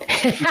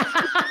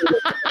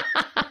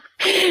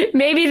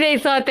 Maybe they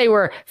thought they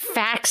were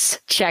fax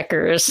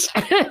checkers.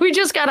 We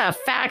just got a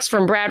fax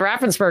from Brad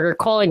Raffensperger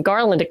calling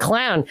Garland a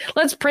clown.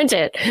 Let's print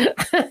it.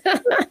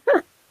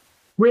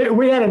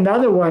 We had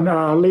another one,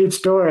 Lead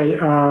Story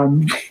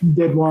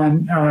did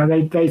one.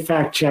 They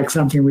fact checked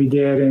something we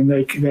did, and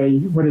they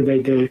what did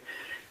they do?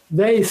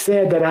 They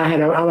said that I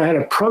had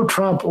a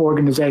pro-Trump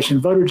organization.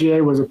 Voter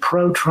GA was a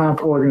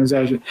pro-Trump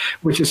organization,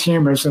 which is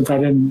humorous since I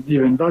didn't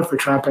even vote for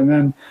Trump. And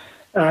then,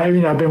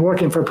 I've been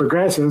working for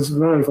progressives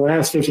really for the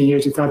last 15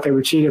 years who thought they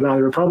were cheated by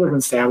the Republican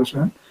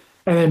establishment,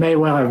 and they may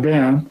well have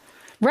been.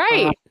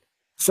 Right.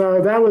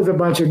 So that was a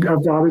bunch of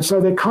garbage.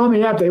 So they called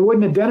me up. They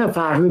wouldn't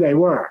identify who they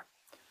were.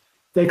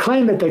 They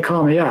claimed that they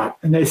called me up,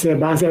 and I said,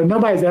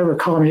 nobody's ever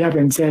called me up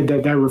and said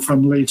that they were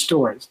from Lead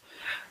Stories.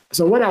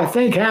 So what I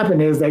think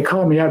happened is they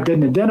called me up,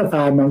 didn't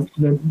identify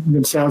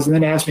themselves, and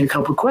then asked me a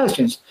couple of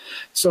questions.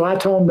 So I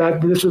told them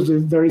that this was a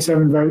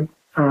 37 vote,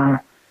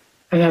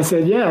 and I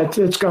said, yeah,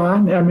 it's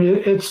gone. I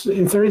mean, it's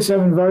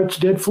 37 votes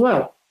did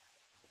flip.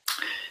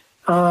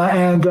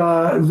 And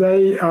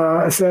they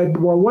said,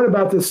 well, what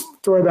about this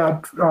story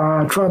about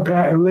Trump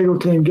legal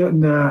team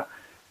getting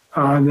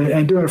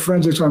and doing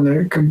forensics on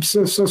the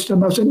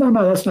system? I said, no,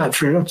 that's not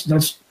true. That's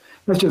just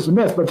a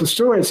myth. But the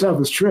story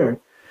itself is true.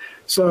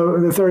 So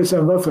the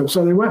 37 vote flip.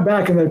 So they went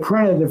back and they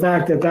printed the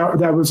fact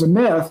that was a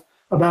myth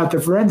about the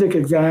forensic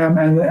exam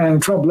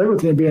and Trump legal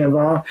team being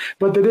involved,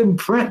 but they didn't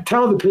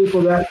tell the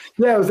people that,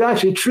 it was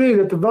actually true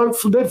that the vote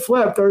did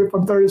flip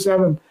from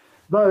 37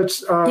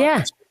 votes.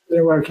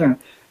 Anywhere it can.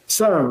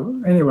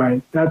 So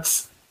anyway,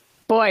 that's...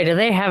 Boy, do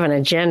they have an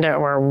agenda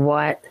or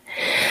what?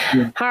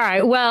 Yeah. All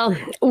right. Well,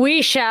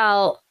 we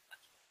shall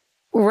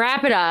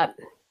wrap it up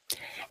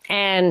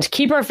and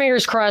keep our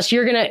fingers crossed.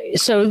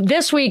 So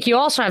this week you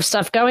also have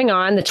stuff going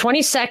on. The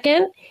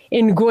 22nd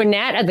in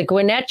Gwinnett at the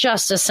Gwinnett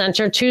Justice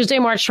Center, Tuesday,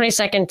 March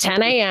 22nd,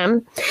 10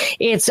 a.m.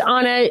 It's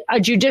on a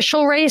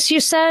judicial race, you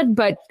said,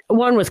 but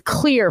one with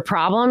clear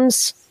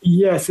problems.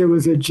 Yes, it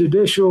was a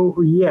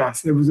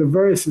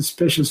very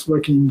suspicious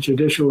looking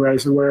judicial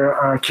race where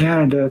our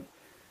candidate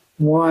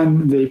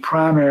won the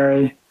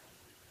primary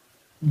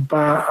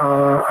by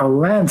a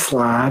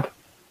landslide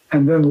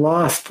and then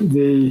lost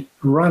the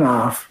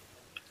runoff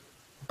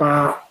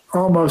by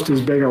almost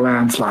as big a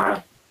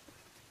landslide.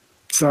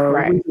 So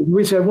right.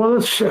 we said, well,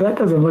 that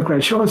doesn't look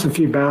right. Show us a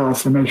few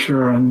ballots to make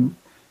sure. And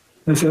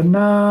they said,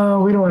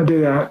 no, we don't want to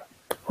do that.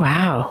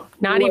 Wow.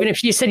 Not even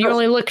if you said you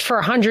only looked for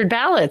 100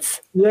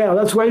 ballots. Yeah,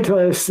 let's wait till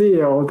they're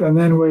sealed, and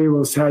then we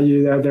will tell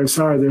you that they're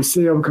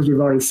sealed because we've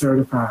already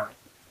certified.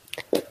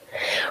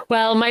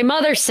 Well, my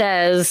mother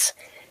says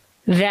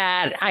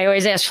that I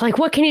always ask her, like,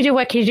 what can you do?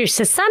 What can you do? She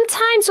says,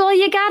 sometimes all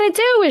you got to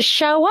do is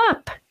show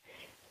up.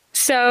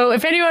 So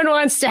if anyone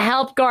wants to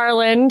help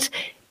Garland,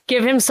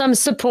 give him some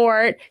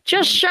support,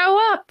 just show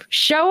up.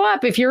 Show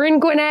up. If you're in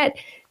Gwinnett,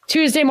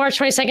 Tuesday, March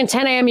 22nd,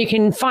 10 a.m., you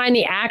can find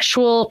the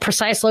actual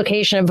precise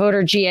location at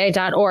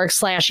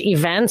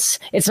voterga.org/events.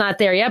 It's not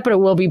there yet, but it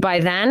will be by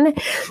then.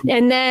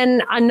 And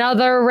then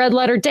another red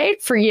letter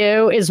date for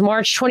you is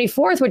March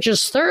 24th, which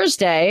is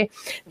Thursday.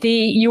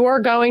 You are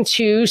going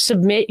to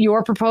submit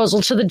your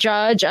proposal to the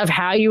judge of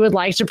how you would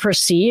like to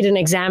proceed in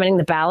examining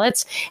the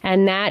ballots.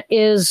 And that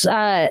is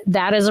a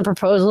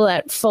proposal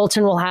that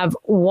Fulton will have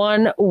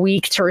 1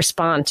 week to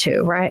respond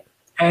to, right?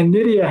 And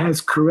Nydia has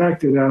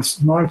corrected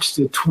us. March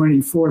the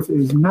 24th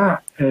is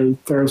not a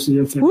Thursday.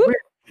 It's a Wednesday.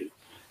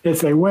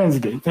 It's a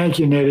Wednesday. Thank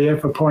you, Nydia,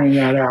 for pointing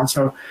that out.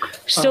 So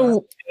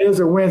it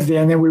is a Wednesday,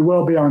 and then we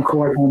will be on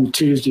court on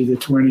Tuesday, the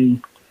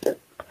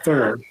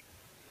 23rd.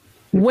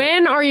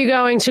 When are you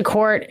going to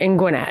court in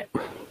Gwinnett?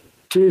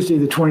 Tuesday,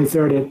 the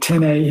 23rd at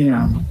 10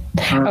 a.m.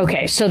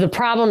 Okay, so the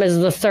problem is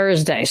the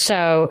Thursday.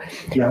 So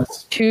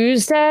yes.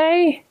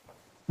 Tuesday,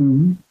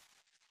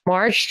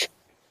 March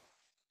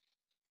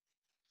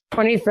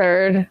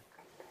 23rd,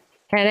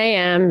 10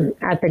 a.m.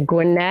 at the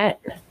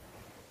Gwinnett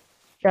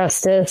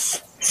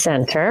Justice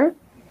Center.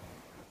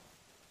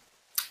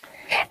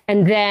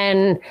 And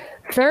then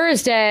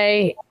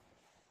Thursday,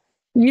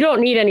 you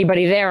don't need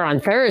anybody there on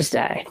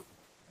Thursday.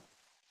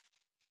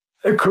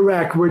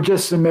 Correct. We're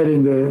just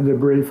submitting the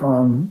brief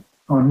on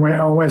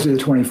Wednesday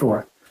the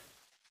 24th.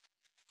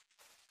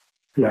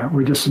 Yeah,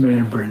 we're just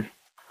submitting a brief.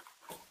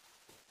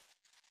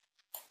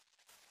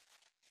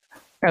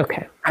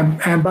 Okay.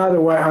 And by the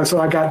way, so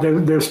I got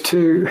there's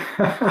two.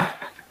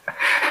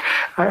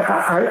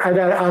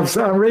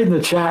 I'm reading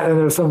the chat, and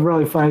there's some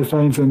really funny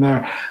things in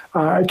there.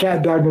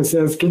 Kat Douglas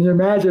says, "Can you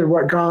imagine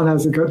what Garland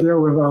has to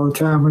deal with all the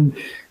time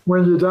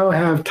when you don't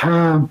have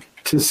time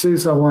to sue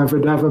someone for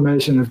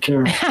defamation of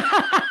character?"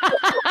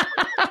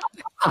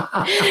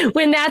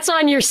 When that's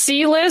on your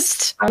C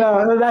list? I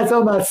know, that's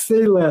on my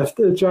C list.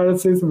 Trying to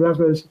sue some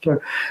defamation of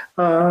character.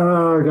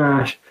 Oh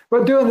gosh.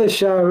 But doing this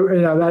show,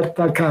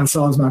 that kind of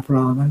solves my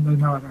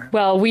problem.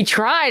 Well, we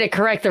try to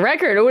correct the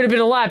record. It would have been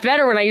a lot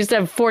better when I used to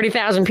have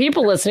 40,000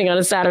 people listening on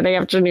a Saturday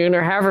afternoon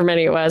or however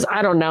many it was.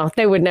 I don't know.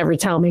 They would never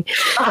tell me.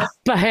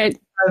 But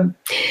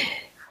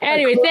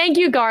anyway, thank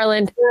you,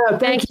 Garland. Yeah,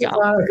 thank you.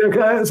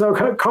 So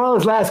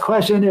Carla's last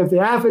question, if the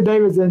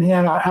affidavits in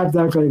hand,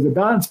 hypothetically, if the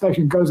ballot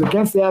inspection goes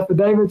against the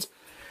affidavits,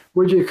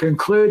 would you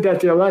conclude that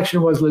the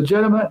election was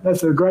legitimate?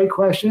 That's a great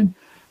question.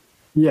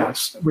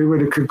 Yes, we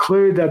would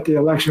conclude that the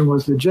election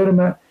was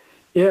legitimate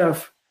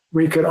if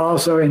we could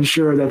also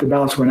ensure that the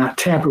ballots were not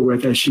tampered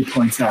with, as she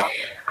points out.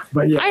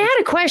 But yeah, I had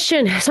a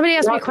question. Somebody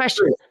asked me a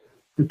question.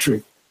 The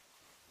truth.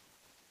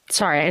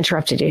 Sorry, I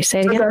interrupted you. Say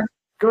it again. Okay.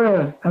 Go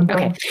ahead.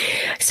 Okay.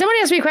 Somebody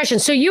asked me a question.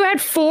 So you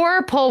had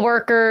 4 poll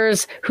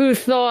workers who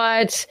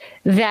thought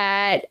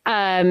that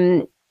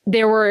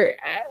there were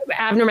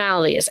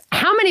abnormalities.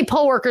 How many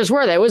poll workers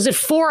were there? Was it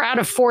 4 out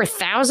of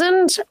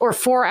 4,000 or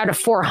 4 out of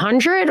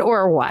 400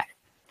 or what?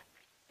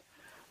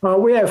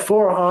 We have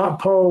 4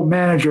 poll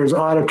managers,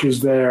 auditors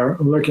there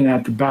looking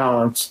at the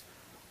ballots.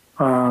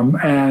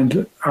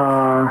 And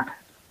the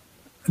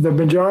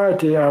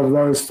majority of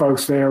those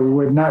folks there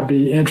would not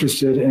be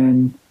interested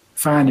in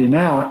finding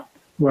out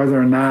whether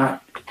or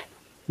not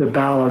the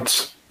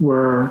ballots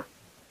were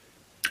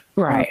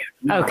right.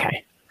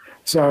 Okay.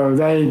 So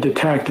they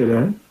detected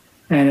it,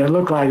 and it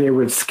looked like it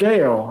would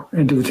scale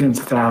into the tens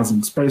of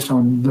thousands based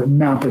on the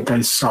amount that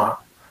they saw.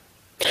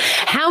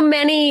 How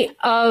many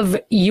of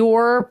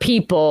your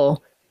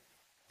people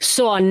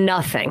saw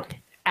nothing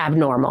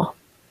abnormal?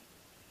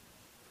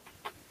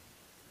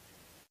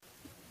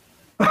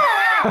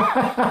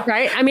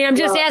 Right? I mean, I'm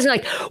just asking,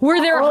 like,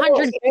 were there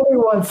 100?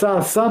 Anyone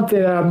saw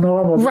something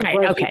abnormal. Right.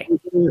 Okay.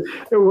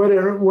 Would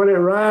it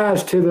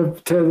rise to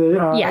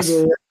the yes.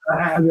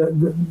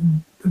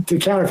 To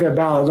counterfeit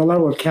ballots, the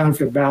level of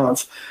counterfeit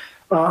ballots?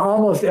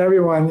 Almost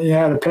everyone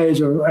had a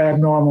page of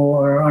abnormal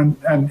or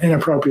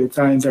inappropriate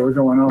things that were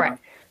going on. Right.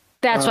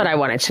 That's what I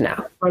wanted to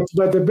know.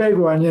 But the big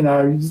one,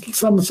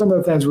 some of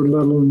the things were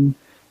little and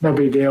no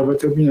big deal, but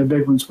the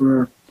big ones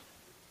were,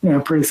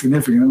 pretty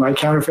significant, like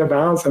counterfeit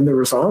ballots and the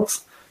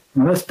results.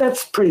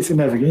 That's pretty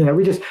significant.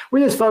 We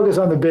just focus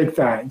on the big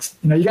things.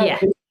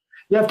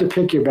 You have to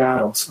pick your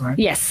battles, right?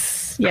 Yes.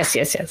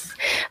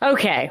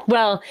 Okay.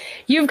 Well,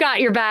 you've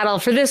got your battle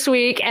for this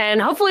week,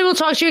 and hopefully we'll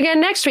talk to you again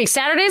next week.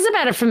 Saturday's a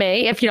better for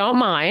me, if you don't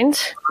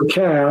mind.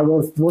 Okay.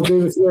 We'll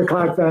do the 3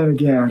 o'clock thing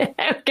again.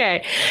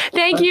 Okay.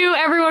 Thank you,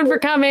 everyone, for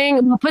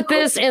coming. We'll put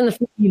this in the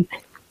feed.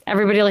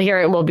 Everybody will hear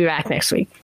it, and we'll be back next week.